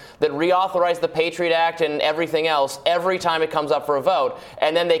bipartisan, that reauthorize the Patriot Act and everything else every time it comes up for a vote.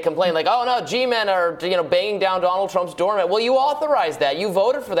 And then they complain like, oh no, G-men are banging down Donald Trump's doormat. Well, you authorized that. You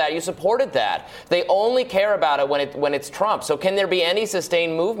voted for that. You supported that. They only care about it when it's Trump. So can there be any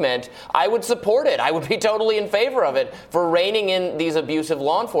sustained movement? I would support it. I would be totally in favor of it for reining in these abusive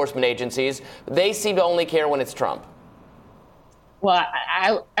law enforcement agencies. They seem to only care when it's Trump. Well,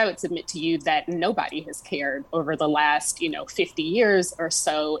 I would submit to you that nobody has cared over the last, 50 years or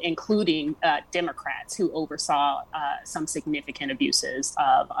so, including Democrats who oversaw some significant abuses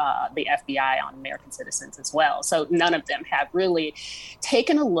of the FBI on American citizens as well. So none of them have really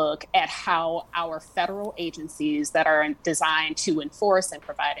taken a look at how our federal agencies that are designed to enforce and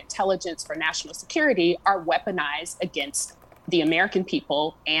provide intelligence for national security are weaponized against the American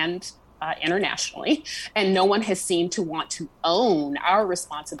people and internationally, and no one has seemed to want to own our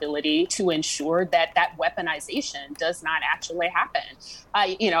responsibility to ensure that that weaponization does not actually happen.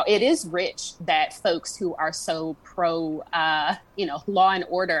 It is rich that folks who are so pro, law and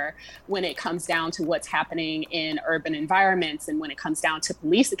order when it comes down to what's happening in urban environments and when it comes down to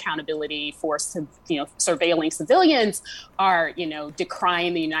police accountability for, surveilling civilians are,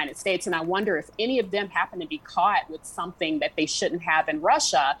 decrying the United States. And I wonder if any of them happen to be caught with something that they shouldn't have in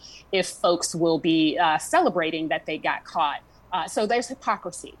Russia, if folks will be celebrating that they got caught. So there's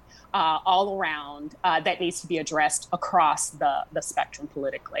hypocrisy all around that needs to be addressed across the spectrum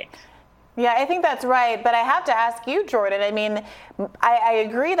politically. Yeah, I think that's right. But I have to ask you, Jordan, I mean, I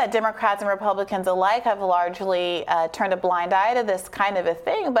agree that Democrats and Republicans alike have largely turned a blind eye to this kind of a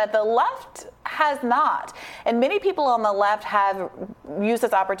thing, but the left has not. And many people on the left have used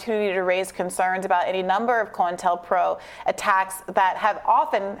this opportunity to raise concerns about any number of COINTELPRO attacks that have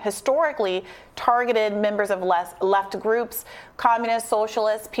often historically targeted members of left groups, communists,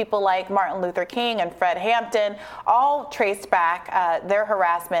 socialists, people like Martin Luther King and Fred Hampton, all traced back their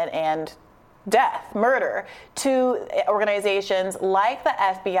harassment and death, murder, to organizations like the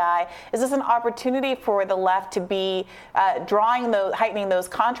FBI. Is this an opportunity for the left to be heightening those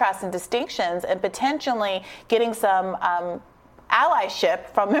contrasts and distinctions and potentially getting some allyship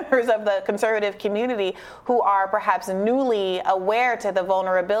from members of the conservative community who are perhaps newly aware to the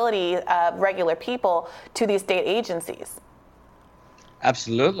vulnerability of regular people to these state agencies?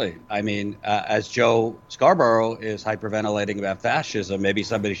 Absolutely. I mean, as Joe Scarborough is hyperventilating about fascism, maybe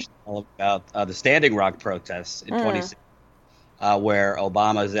somebody should tell about the Standing Rock protests in 2016, where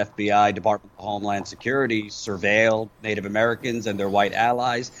Obama's FBI, Department of Homeland Security, surveilled Native Americans and their white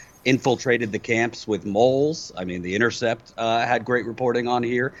allies, infiltrated the camps with moles. I mean, The Intercept had great reporting on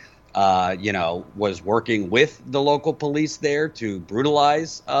here. Was working with the local police there to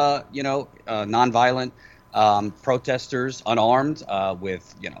brutalize, nonviolent protesters, unarmed,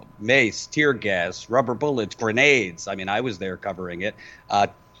 with, mace, tear gas, rubber bullets, grenades. I mean, I was there covering it.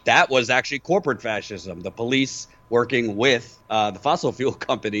 That was actually corporate fascism, the police working with the fossil fuel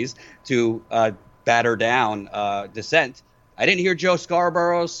companies to batter down dissent. I didn't hear Joe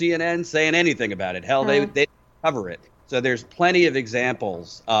Scarborough, CNN, saying anything about it. Hell, they didn't cover it. So there's plenty of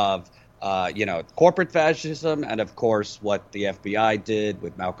examples of corporate fascism, and of course what the FBI did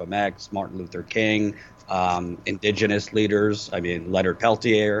with Malcolm X, Martin Luther King, indigenous leaders. I mean, Leonard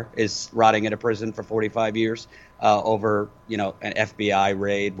Peltier is rotting in a prison for 45 years over, an FBI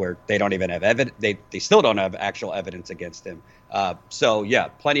raid where they don't even have evidence. They still don't have actual evidence against him. So, yeah,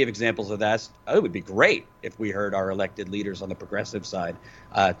 plenty of examples of that. It would be great if we heard our elected leaders on the progressive side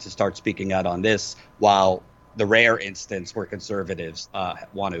to start speaking out on this, while the rare instance where conservatives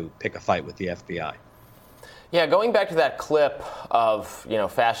want to pick a fight with the FBI. Yeah, going back to that clip of,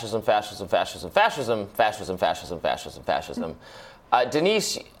 fascism.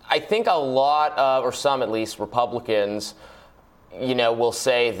 Denise, I think a lot of, or some at least, Republicans, will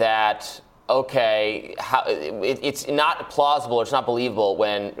say that, okay, it's not plausible, it's not believable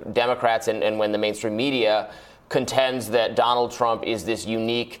when Democrats and when the mainstream media contends that Donald Trump is this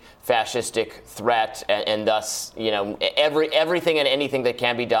unique fascistic threat, and thus, everything and anything that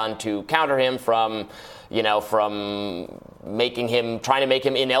can be done to counter him from trying to make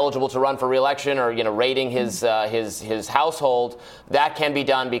him ineligible to run for re-election, or raiding his household, that can be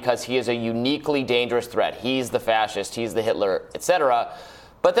done because he is a uniquely dangerous threat. He's the fascist, he's the Hitler, etc.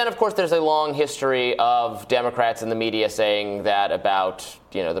 But then, of course, there's a long history of Democrats in the media saying that about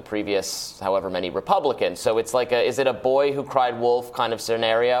the previous however many Republicans. So it's like is it a boy who cried wolf kind of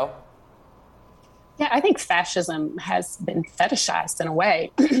scenario? Yeah, I think fascism has been fetishized in a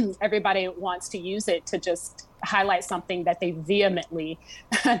way. Everybody wants to use it to just highlight something that they vehemently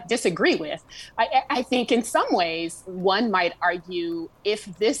disagree with. I think in some ways, one might argue if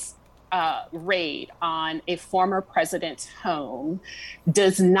this raid on a former president's home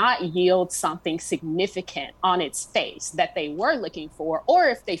does not yield something significant on its face that they were looking for, or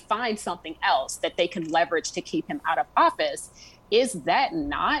if they find something else that they can leverage to keep him out of office, is that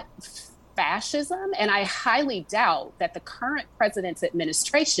not fascism? And I highly doubt that the current president's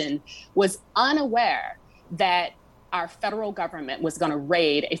administration was unaware that our federal government was going to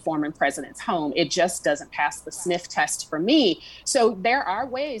raid a former president's home. It just doesn't pass the sniff test for me. So there are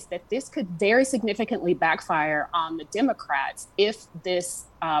ways that this could very significantly backfire on the Democrats if this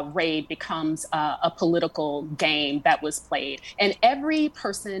raid becomes a political game that was played. And every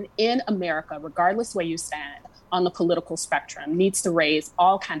person in America, regardless where you stand on the political spectrum, needs to raise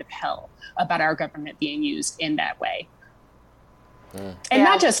all kind of hell about our government being used in that way. And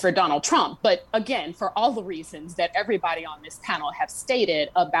not just for Donald Trump, but again, for all the reasons that everybody on this panel have stated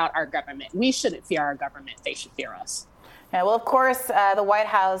about our government. We shouldn't fear our government. They should fear us. Yeah, well, of course, the White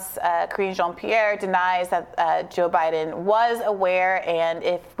House, Karine Jean-Pierre, denies that Joe Biden was aware. And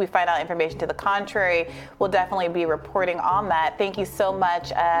if we find out information to the contrary, we'll definitely be reporting on that. Thank you so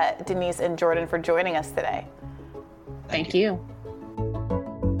much, Denise and Jordan, for joining us today. Thank you.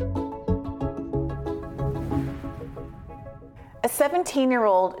 A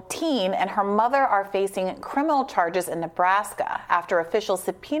 17-year-old teen and her mother are facing criminal charges in Nebraska after officials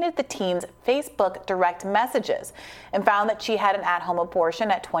subpoenaed the teen's Facebook direct messages and found that she had an at-home abortion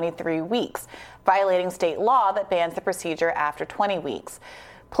at 23 weeks, violating state law that bans the procedure after 20 weeks.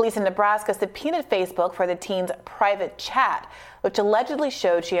 Police in Nebraska subpoenaed Facebook for the teen's private chat, which allegedly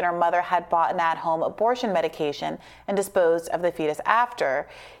showed she and her mother had bought an at-home abortion medication and disposed of the fetus after.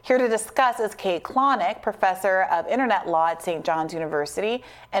 Here to discuss is Kate Klonick, professor of internet law at St. John's University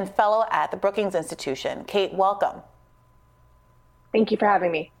and fellow at the Brookings Institution. Kate, welcome. Thank you for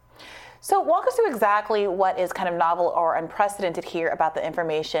having me. So walk us through exactly what is kind of novel or unprecedented here about the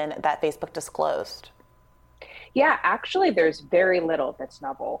information that Facebook disclosed. Yeah, actually, there's very little that's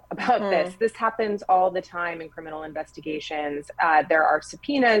novel about this. This happens all the time in criminal investigations. There are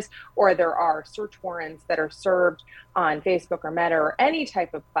subpoenas or there are search warrants that are served on Facebook or Meta or any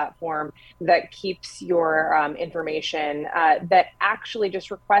type of platform that keeps your information that actually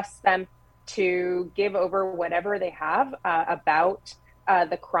just requests them to give over whatever they have about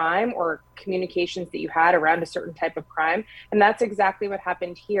the crime or communications that you had around a certain type of crime. And that's exactly what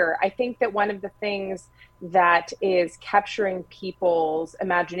happened here. I think that one of the things that is capturing people's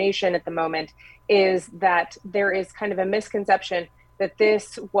imagination at the moment is that there is kind of a misconception that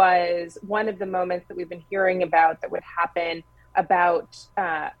this was one of the moments that we've been hearing about that would happen about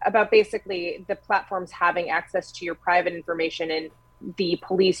basically the platforms having access to your private information and the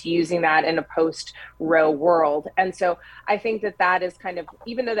police using that in a post-Roe world. And so I think that that is kind of,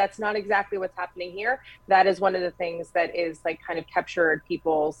 even though that's not exactly what's happening here, that is one of the things that is like kind of captured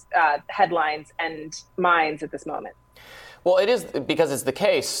people's headlines and minds at this moment. Well, it is because it's the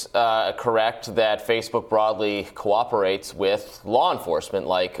case, correct, that Facebook broadly cooperates with law enforcement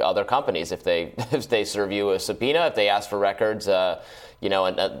like other companies. If they serve you a subpoena, if they ask for records,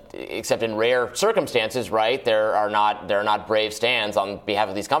 except in rare circumstances, right? There are not brave stands on behalf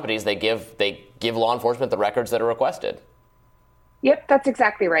of these companies. They give law enforcement the records that are requested. Yep, that's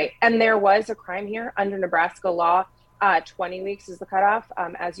exactly right. And there was a crime here under Nebraska law. 20 weeks is the cutoff,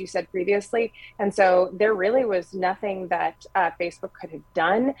 as you said previously. And so there really was nothing that Facebook could have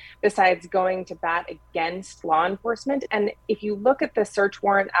done besides going to bat against law enforcement. And if you look at the search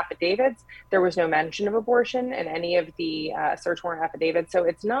warrant affidavits, there was no mention of abortion in any of the search warrant affidavits. So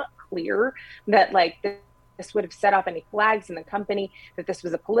it's not clear that this would have set off any flags in the company, that this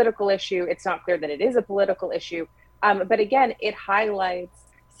was a political issue. It's not clear that it is a political issue. But again, it highlights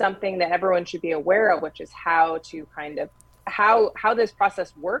something that everyone should be aware of, which is how this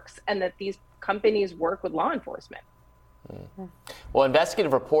process works and that these companies work with law enforcement. Well,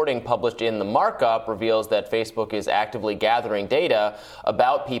 investigative reporting published in the markup reveals that Facebook is actively gathering data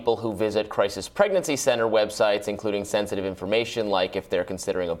about people who visit crisis pregnancy center websites, including sensitive information like if they're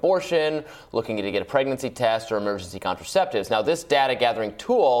considering abortion, looking to get a pregnancy test, or emergency contraceptives. Now, this data gathering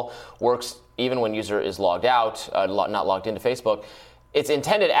tool works even when user is logged out, not logged into Facebook. It's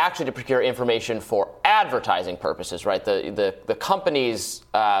intended actually to procure information for advertising purposes, right? The company's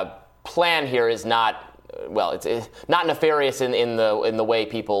plan here is not, it's not nefarious in the way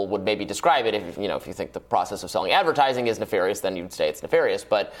people would maybe describe it. If you think the process of selling advertising is nefarious, then you'd say it's nefarious.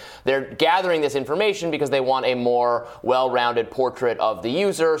 But they're gathering this information because they want a more well-rounded portrait of the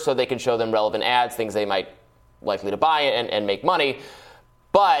user, so they can show them relevant ads, things they might likely to buy and make money.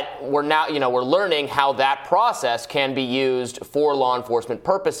 But we're learning how that process can be used for law enforcement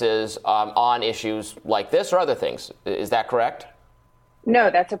purposes on issues like this or other things. Is that correct?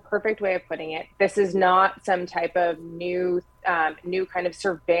 No, that's a perfect way of putting it. This is not some type of new kind of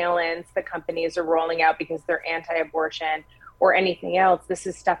surveillance that companies are rolling out because they're anti-abortion or anything else. This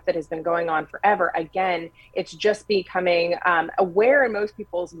is stuff that has been going on forever. Again, it's just becoming aware in most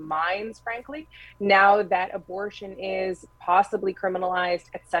people's minds, frankly, now that abortion is possibly criminalized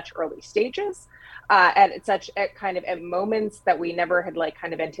at such early stages, at moments that we never had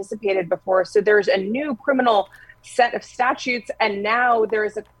kind of anticipated before. So there's a new criminal set of statutes, and now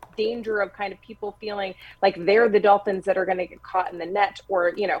there's a danger of kind of people feeling like they're the dolphins that are going to get caught in the net,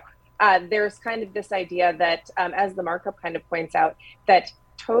 or there's kind of this idea that, as the markup kind of points out, that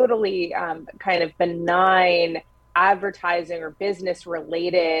totally kind of benign advertising or business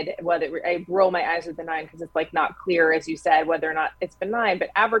related, whether I roll my eyes with benign because it's like not clear, as you said, whether or not it's benign, but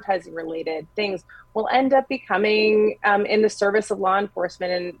advertising related things will end up becoming in the service of law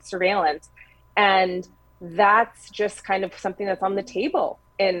enforcement and surveillance. And that's just kind of something that's on the table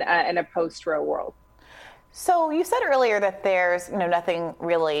in a post-Roe world. So you said earlier that there's nothing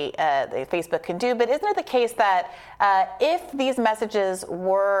really that Facebook can do, but isn't it the case that if these messages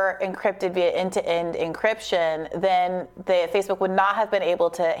were encrypted via end-to-end encryption, then Facebook would not have been able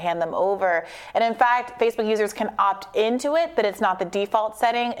to hand them over? And in fact, Facebook users can opt into it, but it's not the default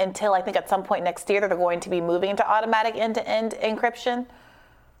setting until I think at some point next year they're going to be moving to automatic end-to-end encryption.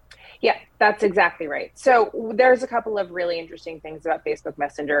 Yeah, that's exactly right. So there's a couple of really interesting things about Facebook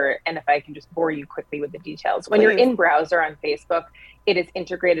Messenger, and if I can just bore you quickly with the details. When you're in browser on Facebook, it is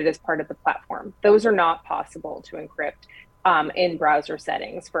integrated as part of the platform. Those are not possible to encrypt in browser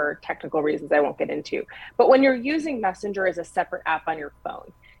settings for technical reasons I won't get into. But when you're using Messenger as a separate app on your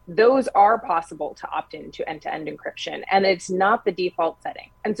phone, those are possible to opt into end-to-end encryption, and it's not the default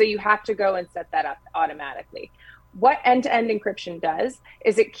setting. And so you have to go and set that up automatically. What end-to-end encryption does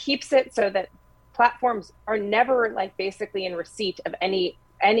is it keeps it so that platforms are never like basically in receipt of any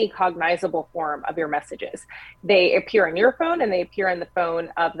cognizable form of your messages. They appear on your phone and they appear on the phone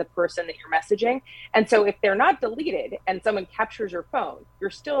of the person that you're messaging. And so if they're not deleted and someone captures your phone, you're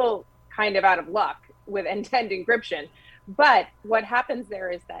still kind of out of luck with end-to-end encryption. But what happens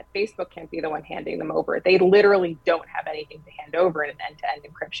there is that Facebook can't be the one handing them over. They literally don't have anything to hand over in an end-to-end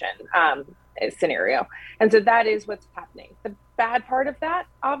encryption scenario. And so that is what's happening. The bad part of that,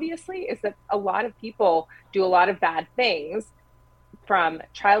 obviously, is that a lot of people do a lot of bad things, from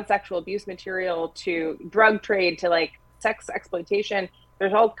child sexual abuse material to drug trade to like sex exploitation.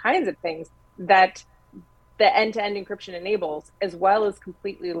 There's all kinds of things that the end-to-end encryption enables, as well as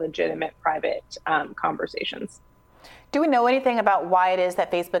completely legitimate private conversations. Do we know anything about why it is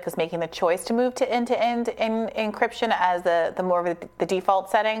that Facebook is making the choice to move to end-to-end encryption as the more of the default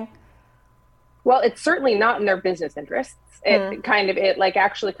setting? Well, it's certainly not in their business interests. It like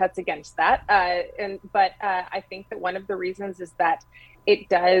actually cuts against that. But I think that one of the reasons is that it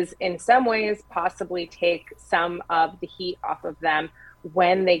does in some ways possibly take some of the heat off of them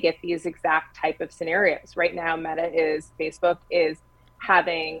when they get these exact type of scenarios. Right now, Facebook is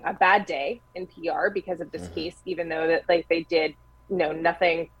having a bad day in PR because of this case, even though that like they did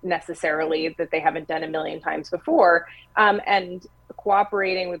nothing necessarily that they haven't done a million times before, and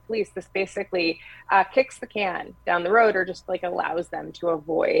cooperating with police. This basically kicks the can down the road, or just like allows them to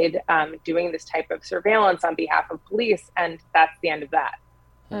avoid doing this type of surveillance on behalf of police, and that's the end of that.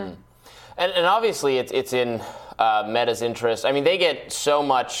 And obviously it's in Meta's interest. I mean, they get so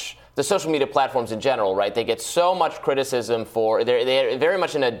much. The social media platforms in general, right? They get so much criticism for, they're very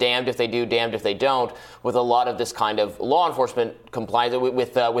much in a damned if they do, damned if they don't, with a lot of this kind of law enforcement compliance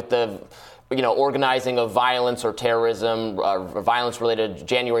with the organizing of violence or terrorism, or violence related to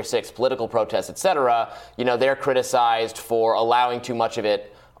January 6th political protests, et cetera. They're criticized for allowing too much of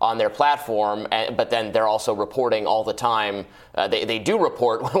it on their platform, but then they're also reporting all the time. They do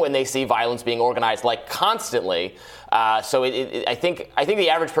report when they see violence being organized, like constantly. So I think the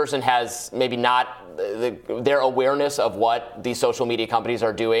average person has maybe not their awareness of what these social media companies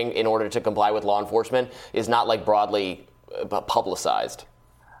are doing in order to comply with law enforcement is not like broadly publicized.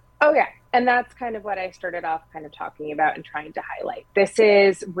 Okay. And that's kind of what I started off kind of talking about and trying to highlight. This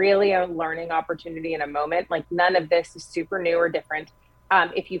is really a learning opportunity in a moment. Like none of this is super new or different.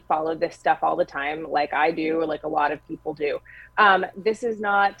 If you follow this stuff all the time, like I do, or like a lot of people do, this is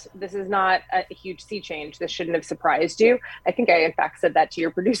not a huge sea change. This shouldn't have surprised you. I think I in fact said that to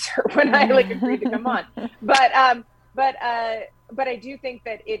your producer when I agreed to come on. But I do think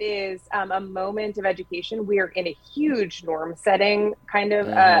that it is a moment of education. We are in a huge norm setting kind of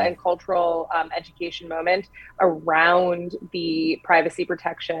and cultural education moment around the privacy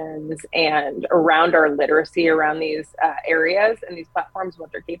protections and around our literacy around these areas and these platforms,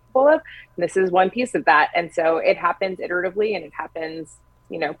 what they're capable of. And this is one piece of that. And so it happens iteratively and it happens,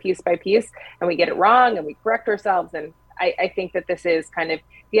 piece by piece, and we get it wrong and we correct ourselves. And I think that this is kind of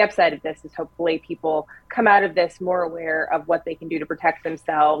the upside of this is hopefully people come out of this more aware of what they can do to protect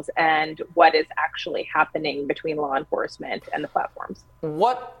themselves and what is actually happening between law enforcement and the platforms.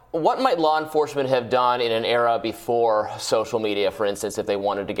 What might law enforcement have done in an era before social media, for instance, if they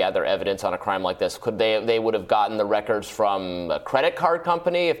wanted to gather evidence on a crime like this? Could they would have gotten the records from a credit card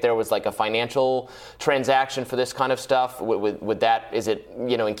company if there was like a financial transaction for this kind of stuff? Would that, is it,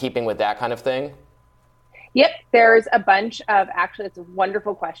 in keeping with that kind of thing? Yep, there's a bunch of, actually, it's a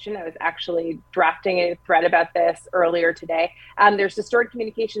wonderful question. I was actually drafting a thread about this earlier today. There's the Stored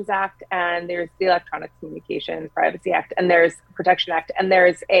Communications Act, and there's the Electronic Communications Privacy Act, and there's Protection Act, and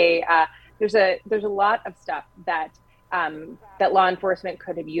there's a lot of stuff that that law enforcement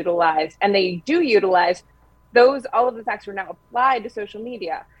could have utilized, and they do utilize those. All of the acts are now applied to social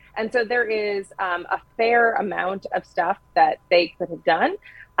media, and so there is a fair amount of stuff that they could have done.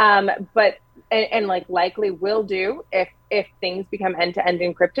 But like likely will do if things become end-to-end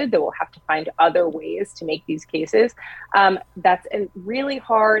encrypted, they will have to find other ways to make these cases. That's a really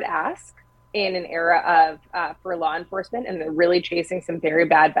hard ask in an era of for law enforcement, and they're really chasing some very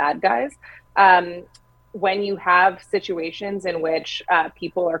bad guys. When you have situations in which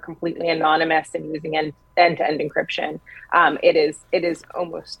people are completely anonymous and using end-to-end encryption, it is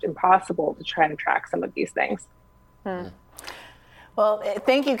almost impossible to try and track some of these things. Well,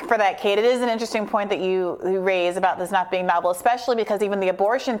 thank you for that, Kate. It is an interesting point that you raise about this not being novel, especially because even the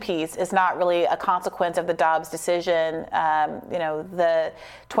abortion piece is not really a consequence of the Dobbs decision. The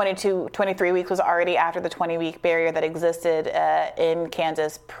 23 weeks was already after the 20-week barrier that existed in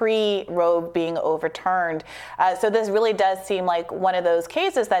Kansas pre-Roe being overturned. So this really does seem like one of those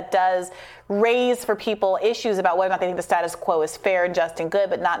cases that does raise for people issues about whether or not they think the status quo is fair and just and good,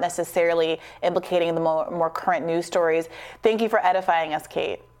 but not necessarily implicating the more current news stories. Thank you for edifying us,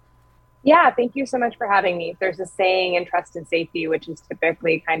 Kate. Yeah, thank you so much for having me. There's a saying in trust and safety, which is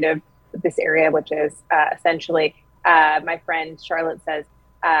typically kind of this area, which is essentially, my friend Charlotte says,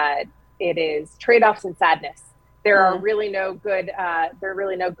 it is trade-offs and sadness. There are really no good, there are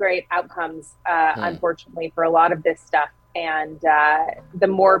really no great outcomes, unfortunately, for a lot of this stuff. And the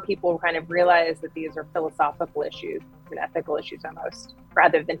more people kind of realize that these are philosophical issues and ethical issues almost,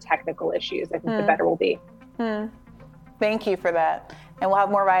 rather than technical issues, I think the better we'll be. Thank you for that. And we'll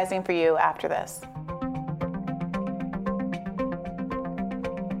have more Rising for you after this.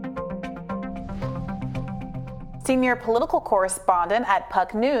 Senior political correspondent at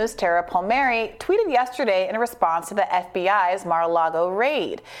Puck News, Tara Palmieri, tweeted yesterday in response to the FBI's Mar-a-Lago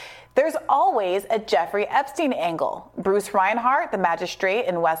raid. There's always a Jeffrey Epstein angle. Bruce Reinhart, the magistrate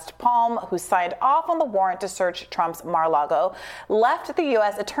in West Palm who signed off on the warrant to search Trump's Mar-a-Lago, left the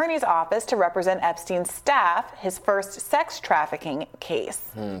U.S. Attorney's Office to represent Epstein's staff, his first sex trafficking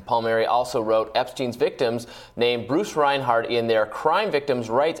case. Palmieri also wrote Epstein's victims named Bruce Reinhart in their Crime Victims'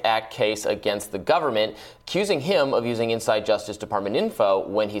 Rights Act case against the government, accusing him of using inside Justice Department info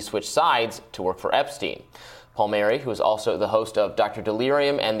when he switched sides to work for Epstein. Palmieri, who is also the host of Dr.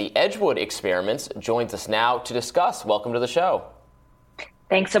 Delirium and the Edgewood Experiments, joins us now to discuss. Welcome to the show.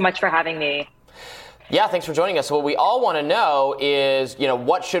 Thanks so much for having me. Yeah, thanks for joining us. What we all want to know is,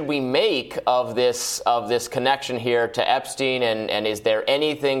 what should we make of this connection here to Epstein, and is there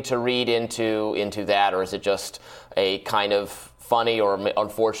anything to read into that, or is it just a kind of funny or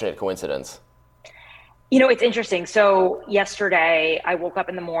unfortunate coincidence? It's interesting. So yesterday I woke up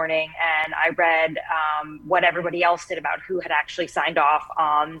in the morning and I read what everybody else did about who had actually signed off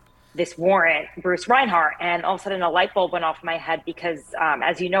on this warrant, Bruce Reinhart. And all of a sudden a light bulb went off in my head because,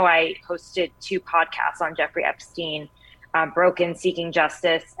 as you know, I hosted 2 podcasts on Jeffrey Epstein, Broken, Seeking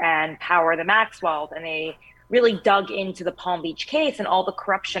Justice, and Power the Maxwells. And they really dug into the Palm Beach case and all the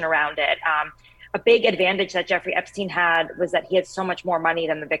corruption around it. A big advantage that Jeffrey Epstein had was that he had so much more money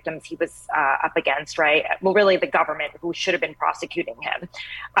than the victims he was up against, right? Well, really the government, who should have been prosecuting him.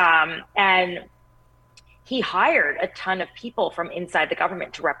 And he hired a ton of people from inside the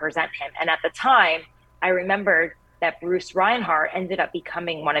government to represent him. And at the time, I remembered that Bruce Reinhart ended up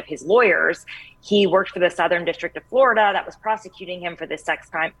becoming one of his lawyers. He worked for the Southern District of Florida that was prosecuting him for this sex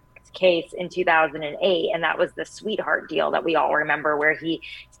crime case in 2008, and that was the Sweetheart deal that we all remember, where he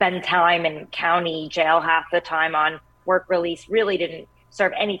spent time in county jail half the time on work release, really didn't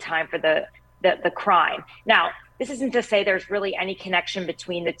serve any time for the crime. Now, this isn't to say there's really any connection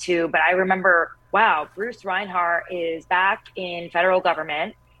between the two, but I remember, wow, Bruce Reinhart is back in federal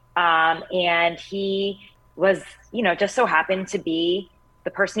government, and he was, just so happened to be the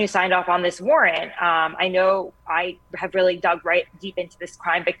person who signed off on this warrant. I know I have really dug right deep into this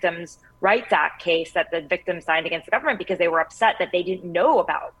Crime Victims' Rights Act case that the victims signed against the government because they were upset that they didn't know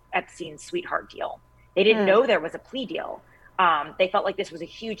about Epstein's Sweetheart deal. They didn't know there was a plea deal. They felt like this was a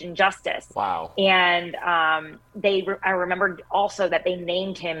huge injustice. Wow. And I remembered also that they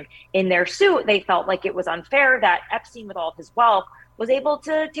named him in their suit. They felt like it was unfair that Epstein, with all of his wealth, was able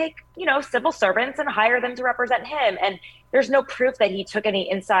to take, civil servants and hire them to represent him. And there's no proof that he took any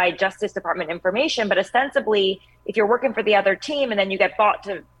inside Justice Department information, but ostensibly, if you're working for the other team and then you get bought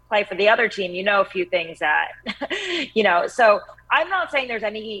to play for the other team, a few things that, so I'm not saying there's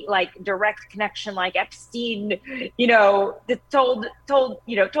any like direct connection, like Epstein, told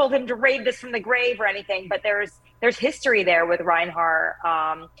him to raid this from the grave or anything. But there's history there with Reinhart.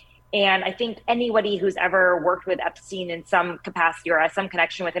 And I think anybody who's ever worked with Epstein in some capacity or has some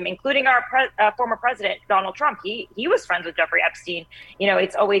connection with him, including our former president, Donald Trump, he was friends with Jeffrey Epstein.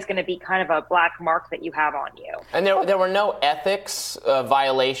 It's always going to be kind of a black mark that you have on you. And there were no ethics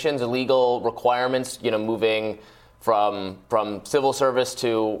violations, illegal requirements, moving from civil service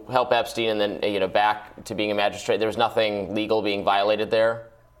to help Epstein and then, back to being a magistrate. There was nothing legal being violated there?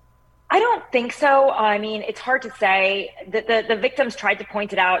 I don't think so. I mean, it's hard to say. The victims tried to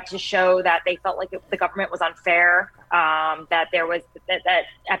point it out to show that they felt like the government was unfair, that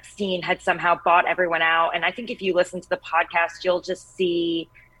Epstein had somehow bought everyone out. And I think if you listen to the podcast, you'll just see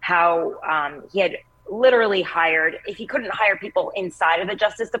how he had literally hired, if he couldn't hire people inside of the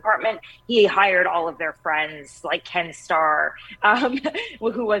Justice Department, he hired all of their friends, like Ken Starr,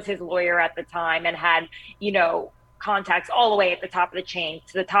 who was his lawyer at the time and had, contacts all the way at the top of the chain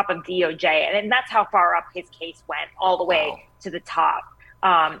to the top of DOJ. And that's how far up his case went, all the way to the top.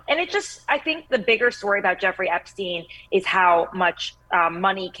 And I think the bigger story about Jeffrey Epstein is how much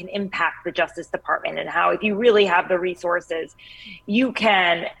money can impact the Justice Department and how if you really have the resources, you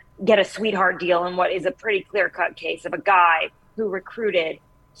can get a sweetheart deal in what is a pretty clear-cut case of a guy who recruited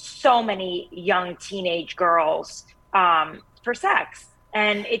so many young teenage girls for sex.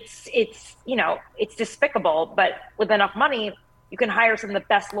 And it's despicable, but with enough money, you can hire some of the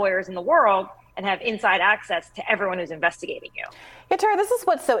best lawyers in the world and have inside access to everyone who's investigating you. Yeah, Tara, this is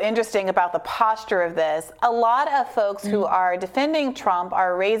what's so interesting about the posture of this. A lot of folks who are defending Trump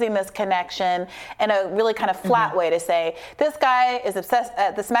are raising this connection in a really kind of flat way to say, this guy is obsessed,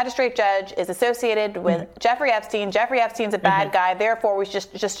 this magistrate judge is associated with Jeffrey Epstein. Jeffrey Epstein's a bad guy, therefore we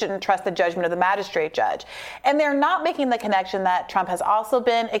just shouldn't trust the judgment of the magistrate judge. And they're not making the connection that Trump has also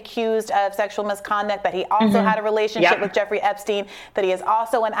been accused of sexual misconduct, that he also had a relationship with Jeffrey Epstein, that he is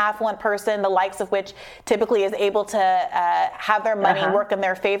also an affluent person, the likes of which typically is able to have their money work in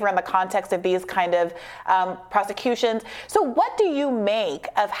their favor in the context of these kind of prosecutions. So what do you make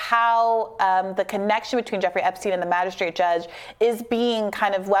of how the connection between Jeffrey Epstein and the magistrate judge is being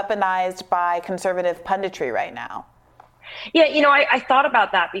kind of weaponized by conservative punditry right now? Yeah, I thought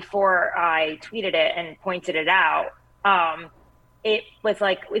about that before I tweeted it and pointed it out. It was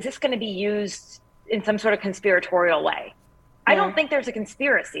like, is this going to be used in some sort of conspiratorial way? I don't think there's a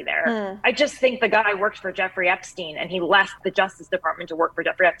conspiracy there. I just think the guy worked for Jeffrey Epstein and he left the Justice Department to work for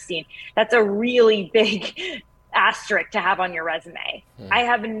Jeffrey Epstein. That's a really big asterisk to have on your resume.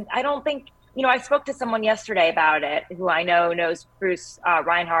 I don't think, I spoke to someone yesterday about it who I know knows Bruce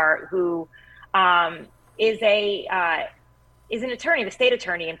Reinhart, who is an attorney, the state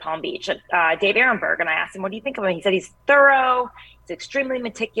attorney in Palm Beach, Dave Ehrenberg. And I asked him, what do you think of him? He said he's thorough, he's extremely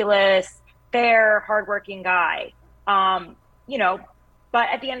meticulous, fair, hardworking guy. But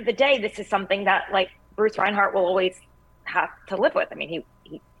at the end of the day, this is something that like Bruce Reinhart will always have to live with. I mean,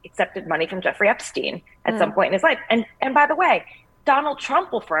 he accepted money from Jeffrey Epstein at some point in his life. And by the way, Donald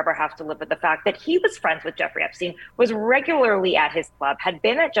Trump will forever have to live with the fact that he was friends with Jeffrey Epstein, was regularly at his club, had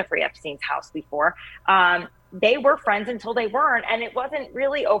been at Jeffrey Epstein's house before. They were friends until they weren't. And it wasn't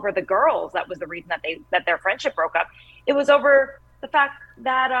really over the girls that was the reason that their friendship broke up. It was over the fact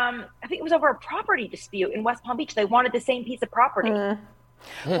that I think it was over a property dispute in West Palm Beach. They wanted the same piece of property.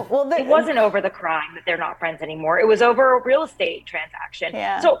 Well, it wasn't over the crime that they're not friends anymore. It was over a real estate transaction.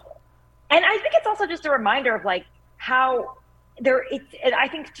 So, and I think it's also just a reminder of like how and I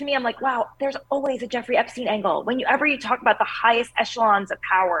think to me, I'm like, wow, there's always a Jeffrey Epstein angle. Whenever you talk about the highest echelons of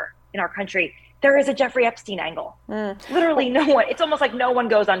power in our country, there is a Jeffrey Epstein angle. Literally no one. It's almost like no one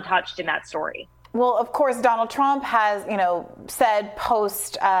goes untouched in that story. Well, of course, Donald Trump has, said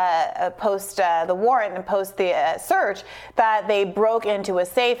post the warrant and post the search that they broke into a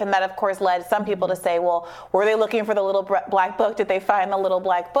safe, and that, of course, led some people to say, well, were they looking for the little black book? Did they find the little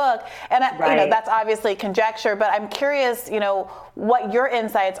black book? And that's obviously conjecture, but I'm curious, what your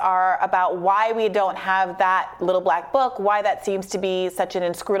insights are about why we don't have that little black book, why that seems to be such an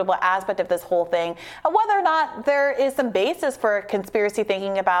inscrutable aspect of this whole thing, and whether or not there is some basis for conspiracy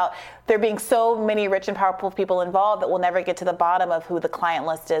thinking about there being so many rich and powerful people involved that we'll never get to the bottom of who the client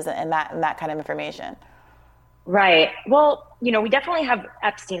list is and that kind of information. Right. Well, we definitely have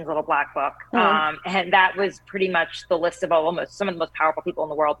Epstein's little black book, and that was pretty much the list of almost some of the most powerful people in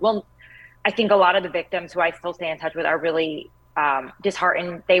the world. Well, I think a lot of the victims who I still stay in touch with are really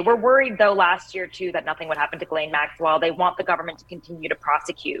disheartened. They were worried, though, last year, too, that nothing would happen to Ghislaine Maxwell. They want the government to continue to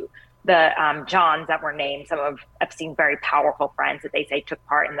prosecute the Johns that were named, some of Epstein's very powerful friends that they say took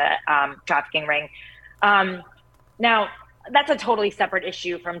part in the trafficking ring. Now, that's a totally separate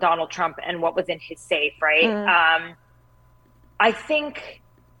issue from Donald Trump and what was in his safe, right? I think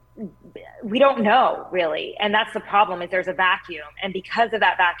we don't know, really. And that's the problem, is there's a vacuum. And because of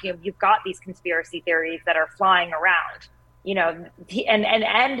that vacuum, you've got these conspiracy theories that are flying around,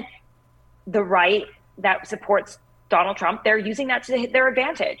 and the right that supports Donald Trump, they're using that to their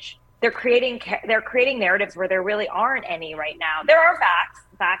advantage. They're creating narratives where there really aren't any right now. There are facts.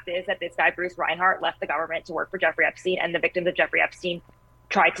 The fact is that this guy, Bruce Reinhart, left the government to work for Jeffrey Epstein, and the victims of Jeffrey Epstein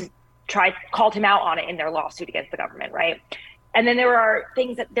called him out on it in their lawsuit against the government, right? And then there are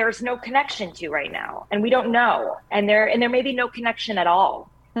things that there's no connection to right now, and we don't know, and there may be no connection at all.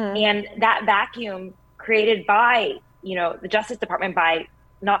 And that vacuum created by the Justice Department, by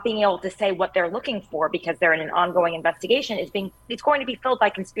not being able to say what they're looking for because they're in an ongoing investigation, it's going to be filled by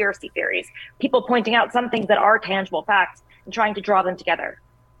conspiracy theories, people pointing out some things that are tangible facts and trying to draw them together.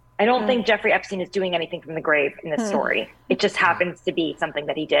 I don't think Jeffrey Epstein is doing anything from the grave in this story. It just happens to be something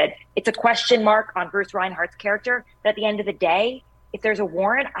that he did. It's a question mark on Bruce Reinhart's character, but at the end of the day, if there's a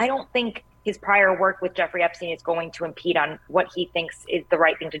warrant, I don't think his prior work with Jeffrey Epstein is going to impede on what he thinks is the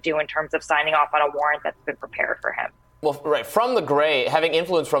right thing to do in terms of signing off on a warrant that's been prepared for him. Well, right, from the grave, having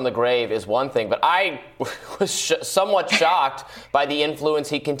influence from the grave is one thing, but I was somewhat shocked by the influence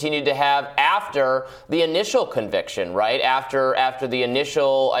he continued to have after the initial conviction, right? After the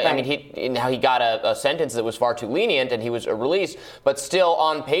initial, right. I mean, he got a sentence that was far too lenient and he was released, but still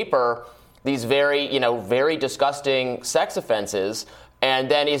on paper, these very disgusting sex offenses.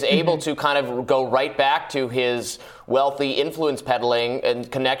 And then he's able to kind of go right back to his wealthy influence peddling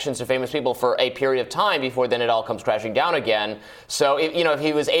and connections to famous people for a period of time before then it all comes crashing down again. So, if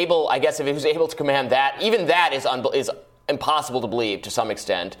he was able, to command that, even that is impossible to believe to some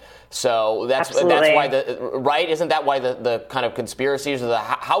extent. So that's why isn't that why the kind of conspiracies or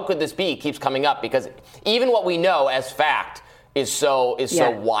how could this be keeps coming up, because even what we know as fact is so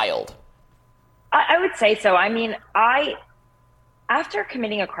wild. I would say so. I mean, after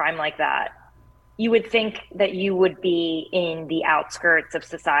committing a crime like that, you would think that you would be in the outskirts of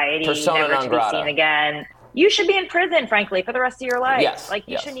society, persona never non to grata. be seen again. You should be in prison, frankly, for the rest of your life. Yes,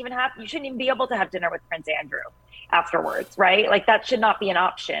 you shouldn't even be able to have dinner with Prince Andrew afterwards, right? Like, that should not be an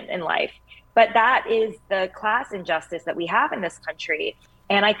option in life. But that is the class injustice that we have in this country.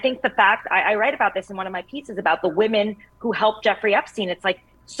 And I think the fact, I write about this in one of my pieces about the women who helped Jeffrey Epstein. It's like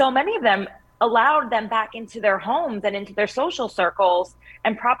so many of them allowed them back into their homes and into their social circles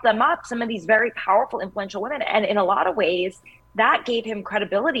and propped them up, some of these very powerful, influential women. And in a lot of ways, that gave him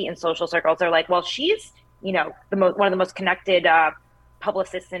credibility in social circles. They're like, well, she's, one of the most connected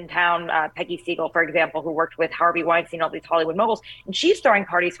publicists in town, Peggy Siegel, for example, who worked with Harvey Weinstein, all these Hollywood moguls, and she's throwing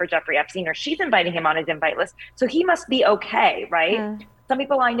parties for Jeffrey Epstein, or she's inviting him on his invite list. So he must be okay, right? Some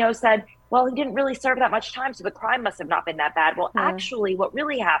people I know said, well, he didn't really serve that much time, so the crime must have not been that bad. Well, actually, what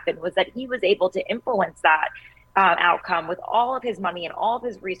really happened was that he was able to influence that outcome with all of his money and all of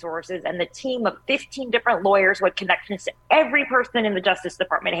his resources and the team of 15 different lawyers who had connections to every person in the Justice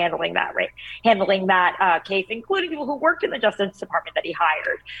Department handling that case, including people who worked in the Justice Department that he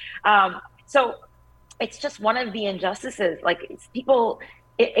hired. So it's just one of the injustices. Like, it's people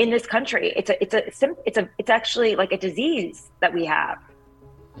in this country, it's actually like a disease that we have.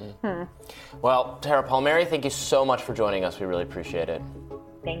 Well, Tara Palmieri, thank you so much for joining us. We really appreciate it.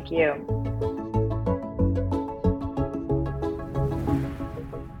 Thank you.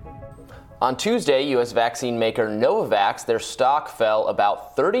 On Tuesday, U.S. vaccine maker Novavax, their stock fell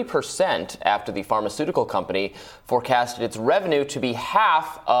about 30% after the pharmaceutical company forecasted its revenue to be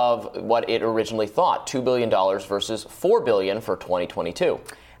half of what it originally thought, $2 billion versus $4 billion for 2022.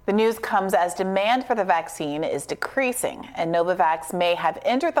 The news comes as demand for the vaccine is decreasing, and Novavax may have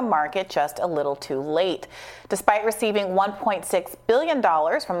entered the market just a little too late. Despite receiving $1.6 billion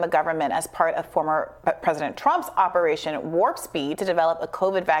from the government as part of former President Trump's Operation Warp Speed to develop a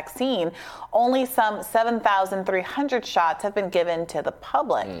COVID vaccine, only some 7,300 shots have been given to the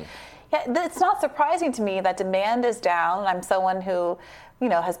public. Yeah, it's not surprising to me that demand is down. I'm someone who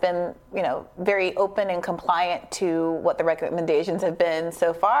has been, very open and compliant to what the recommendations have been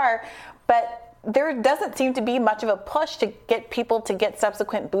so far. But there doesn't seem to be much of a push to get people to get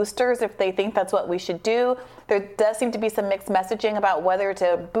subsequent boosters if they think that's what we should do. There does seem to be some mixed messaging about whether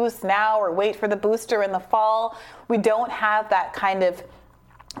to boost now or wait for the booster in the fall. We don't have that kind of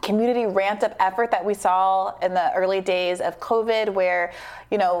community ramped up effort that we saw in the early days of COVID, where,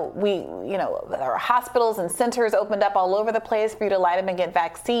 our hospitals and centers opened up all over the place for you to line up and get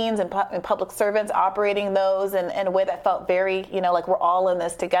vaccines, and public servants operating those in a way that felt very, like we're all in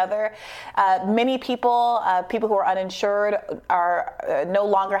this together. Many people who are uninsured are no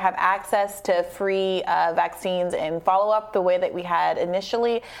longer have access to free vaccines and follow-up the way that we had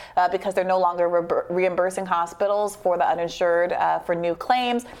initially, because they're no longer reimbursing hospitals for the uninsured for new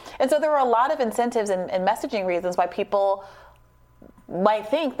claims. And so there were a lot of incentives and messaging reasons why people might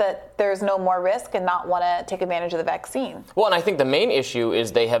think that there's no more risk and not want to take advantage of the vaccine. Well, and I think the main issue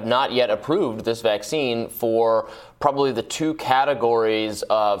is they have not yet approved this vaccine for probably the two categories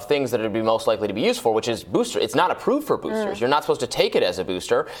of things that it would be most likely to be used for, which is booster. It's not approved for boosters. You're not supposed to take it as a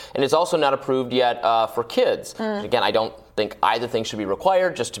booster, and it's also not approved yet for kids. Again, I don't think either thing should be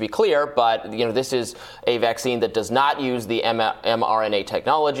required, just to be clear, but this is a vaccine that does not use the mRNA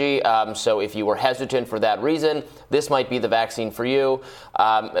technology, so if you were hesitant for that reason, this might be the vaccine for you.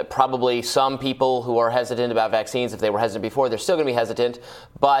 Probably some people who are hesitant about vaccines, if they were hesitant before, they're still going to be hesitant,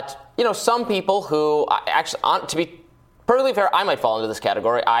 but some people who actually, to be perfectly fair, I might fall into this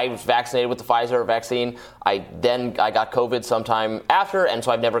category. I was vaccinated with the Pfizer vaccine. I got COVID sometime after, and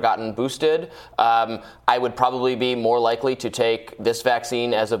so I've never gotten boosted. I would probably be more likely to take this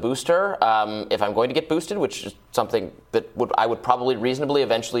vaccine as a booster if I'm going to get boosted, which is something that I would probably reasonably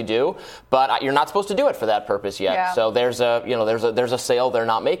eventually do. But you're not supposed to do it for that purpose yet. Yeah. So there's a sale they're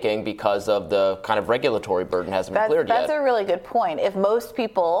not making because of the kind of regulatory burden hasn't been cleared yet. That's a really good point. If most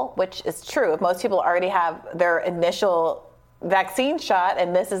people, which is true, if most people already have their initial vaccine shot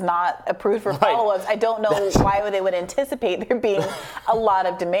and this is not approved for follow-ups, I don't know why they would anticipate there being a lot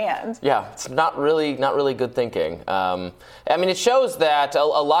of demand. Yeah, it's not really good thinking. It shows that a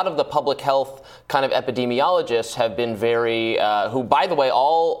lot of the public health kind of epidemiologists have been very, who, by the way,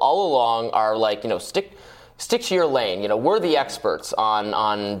 all along are like, stick to your lane. We're the experts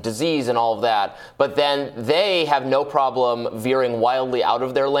on disease and all of that. But then they have no problem veering wildly out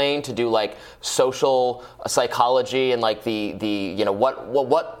of their lane to do like social psychology and like the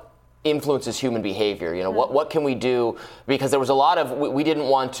what influences human behavior. What can we do? Because there was a lot of we didn't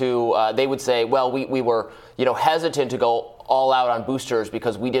want to. They would say, well, we were hesitant to go all out on boosters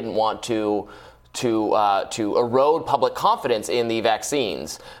because we didn't want to erode public confidence in the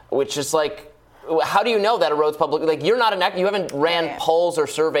vaccines, which is like. How do you know that erodes public? Like, you're not you haven't ran polls or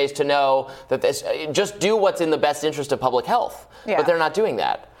surveys to know that this. Just do what's in the best interest of public health. Yeah. But they're not doing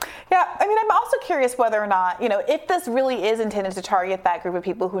that. Yeah, I'm also curious whether or not, if this really is intended to target that group of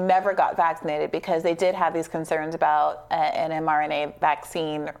people who never got vaccinated because they did have these concerns about an mRNA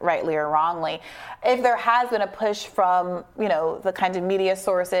vaccine, rightly or wrongly. If there has been a push from, the kinds of media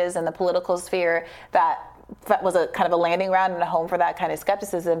sources and the political sphere that was a kind of a landing ground and a home for that kind of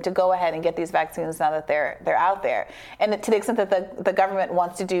skepticism, to go ahead and get these vaccines now that they're out there. And to the extent that the government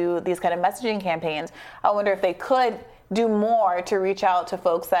wants to do these kind of messaging campaigns, I wonder if they could do more to reach out to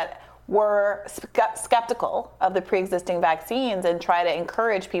folks that were skeptical of the pre-existing vaccines and try to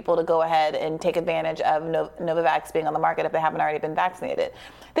encourage people to go ahead and take advantage of Novavax being on the market if they haven't already been vaccinated.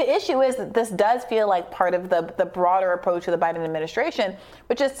 The issue is that this does feel like part of the broader approach of the Biden administration,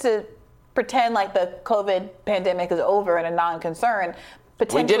 which is to pretend like the COVID pandemic is over and a non-concern.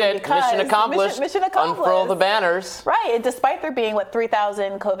 We did it. Mission accomplished. Mission accomplished. Unfurl the banners. Right. Despite there being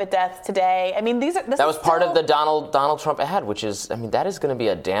 3,000 COVID deaths today. That was part of the Donald Trump ad, which is, that is going to be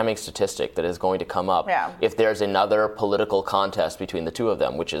a damning statistic that is going to come up if there's another political contest between the two of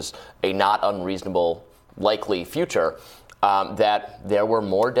them, which is a not unreasonable, likely future, that there were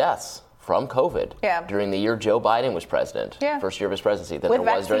more deaths from COVID during the year Joe Biden was president, first year of his presidency, than there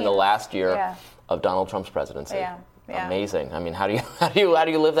was during the last year of Donald Trump's presidency. Yeah. Amazing. How do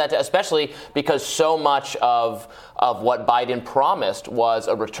you live that? Especially because so much of what Biden promised was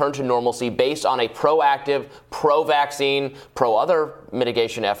a return to normalcy based on a proactive, pro-vaccine, pro-other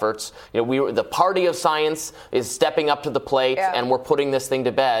mitigation efforts. The party of science is stepping up to the plate, and we're putting this thing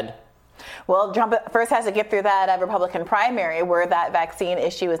to bed. Well, Trump first has to get through that Republican primary where that vaccine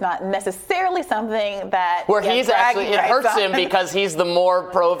issue is not necessarily something that... Where he's actually, it hurts him because he's the more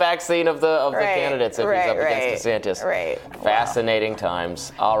pro-vaccine of the candidates if he's up against DeSantis. Right. Fascinating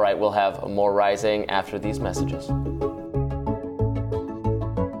times. All right, we'll have more Rising after these messages.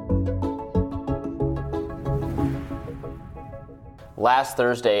 Last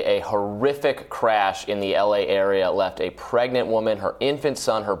Thursday, a horrific crash in the LA area left a pregnant woman, her infant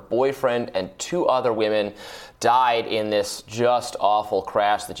son, her boyfriend, and two other women died in this just awful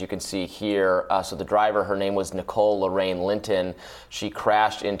crash that you can see here. So the driver, her name was Nicole Lorraine Linton. She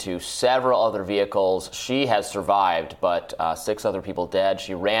crashed into several other vehicles. She has survived, but 6 other people dead.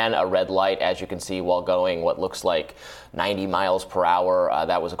 She ran a red light, as you can see, while going what looks like 90 miles per hour.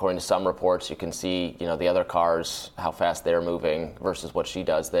 That was according to some reports. You can see, the other cars, how fast they're moving versus what she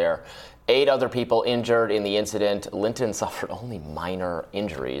does there. 8 other people injured in the incident. Linton suffered only minor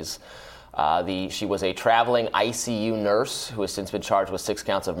injuries. She was a traveling ICU nurse who has since been charged with 6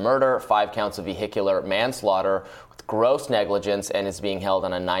 counts of murder, 5 counts of vehicular manslaughter with gross negligence, and is being held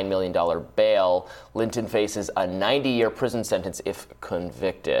on a $9 million bail. Linton faces a 90-year prison sentence if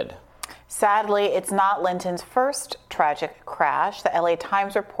convicted. Sadly, it's not Linton's first tragic crash. The LA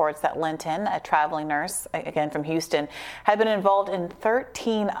Times reports that Linton, a traveling nurse, again from Houston, had been involved in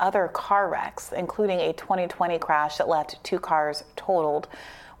 13 other car wrecks, including a 2020 crash that left 2 cars totaled.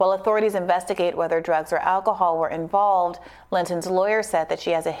 While authorities investigate whether drugs or alcohol were involved, Linton's lawyer said that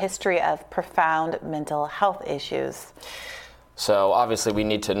she has a history of profound mental health issues. So obviously we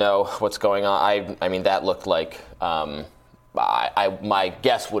need to know what's going on. I mean, that looked like... my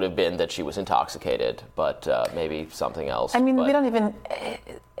guess would have been that she was intoxicated, but maybe something else. I mean, we don't even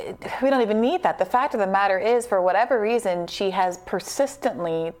need that. The fact of the matter is, for whatever reason, she has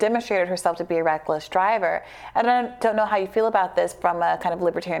persistently demonstrated herself to be a reckless driver. And I don't know how you feel about this from a kind of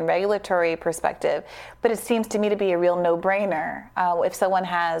libertarian regulatory perspective, but it seems to me to be a real no-brainer. If someone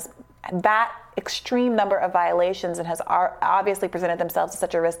has that extreme number of violations and has obviously presented themselves as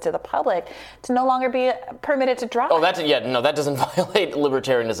such a risk to the public, to no longer be permitted to drive. Oh, that doesn't violate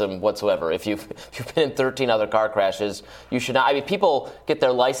libertarianism whatsoever. If you've been in 13 other car crashes, you should not. I mean, people get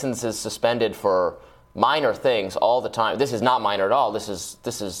their licenses suspended for minor things all the time. This is not minor at all. This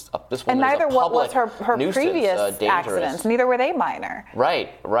one. And neither was her nuisance, previous accidents. Neither were they minor. Right.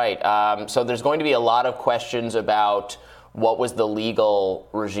 So there's going to be a lot of questions about what was the legal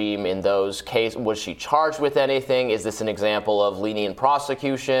regime in those cases? Was she charged with anything? Is this an example of lenient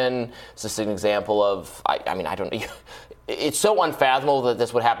prosecution? Is this an example of, I don't know. It's so unfathomable that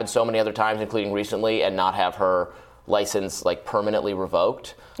this would happen so many other times, including recently, and not have her license permanently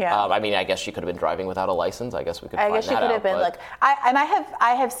revoked. Yeah. I guess she could have been driving without a license. I guess we could find that out. I guess she could have been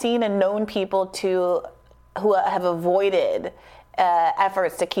I have seen and known people who have avoided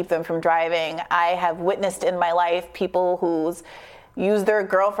efforts to keep them from driving. I have witnessed in my life people who's used their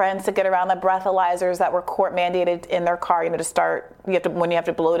girlfriends to get around the breathalyzers that were court mandated in their car, to start, when you have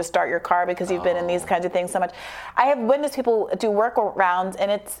to blow to start your car because you've been in these kinds of things so much. I have witnessed people do workarounds,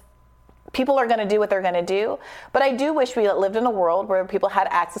 and people are going to do what they're going to do. But I do wish we lived in a world where people had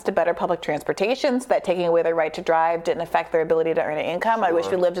access to better public transportation, so that taking away their right to drive didn't affect their ability to earn an income. Sure. I wish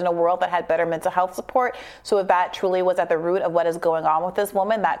we lived in a world that had better mental health support. So if that truly was at the root of what is going on with this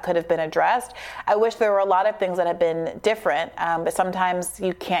woman, that could have been addressed. I wish there were a lot of things that have been different, but sometimes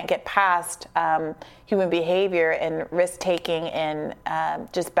you can't get past human behavior and risk-taking and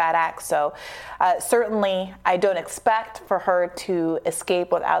just bad acts. So certainly I don't expect for her to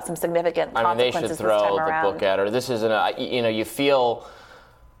escape without some significant consequences. They should throw the book at her. This isn't you feel,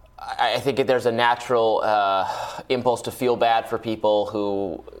 I think there's a natural impulse to feel bad for people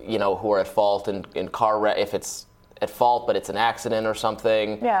who are at fault in car wreck, if it's at fault, but it's an accident or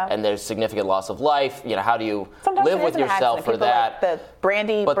something, and there's significant loss of life. How do you live with yourself for that? Like the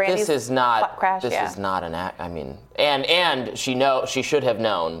Brandy's this is not crash. This is not an act. And she should have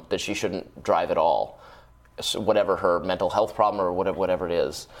known that she shouldn't drive at all, whatever her mental health problem or whatever it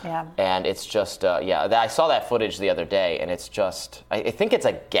is. Yeah. And it's just I saw that footage the other day, and it's just I think it's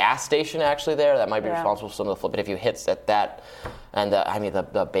a gas station actually there that might be responsible for some of the flip. But if you hit at that. And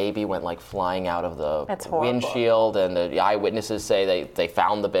the baby went flying out of the windshield, and the eyewitnesses say they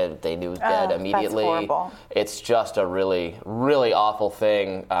found the bed, they knew it was dead immediately. That's horrible. It's just a really, really awful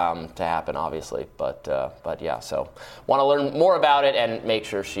thing to happen, obviously. But yeah, so want to learn more about it and make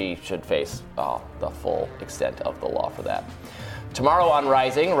sure she should face the full extent of the law for that. Tomorrow on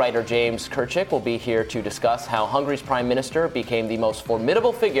Rising, writer James Kirchick will be here to discuss how Hungary's prime minister became the most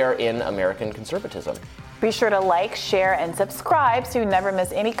formidable figure in American conservatism. Be sure to like, share, and subscribe so you never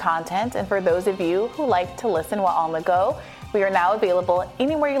miss any content. And for those of you who like to listen while on the go, we are now available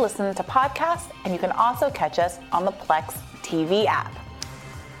anywhere you listen to podcasts, and you can also catch us on the Plex TV app.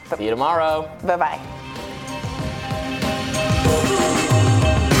 See you tomorrow. Bye-bye.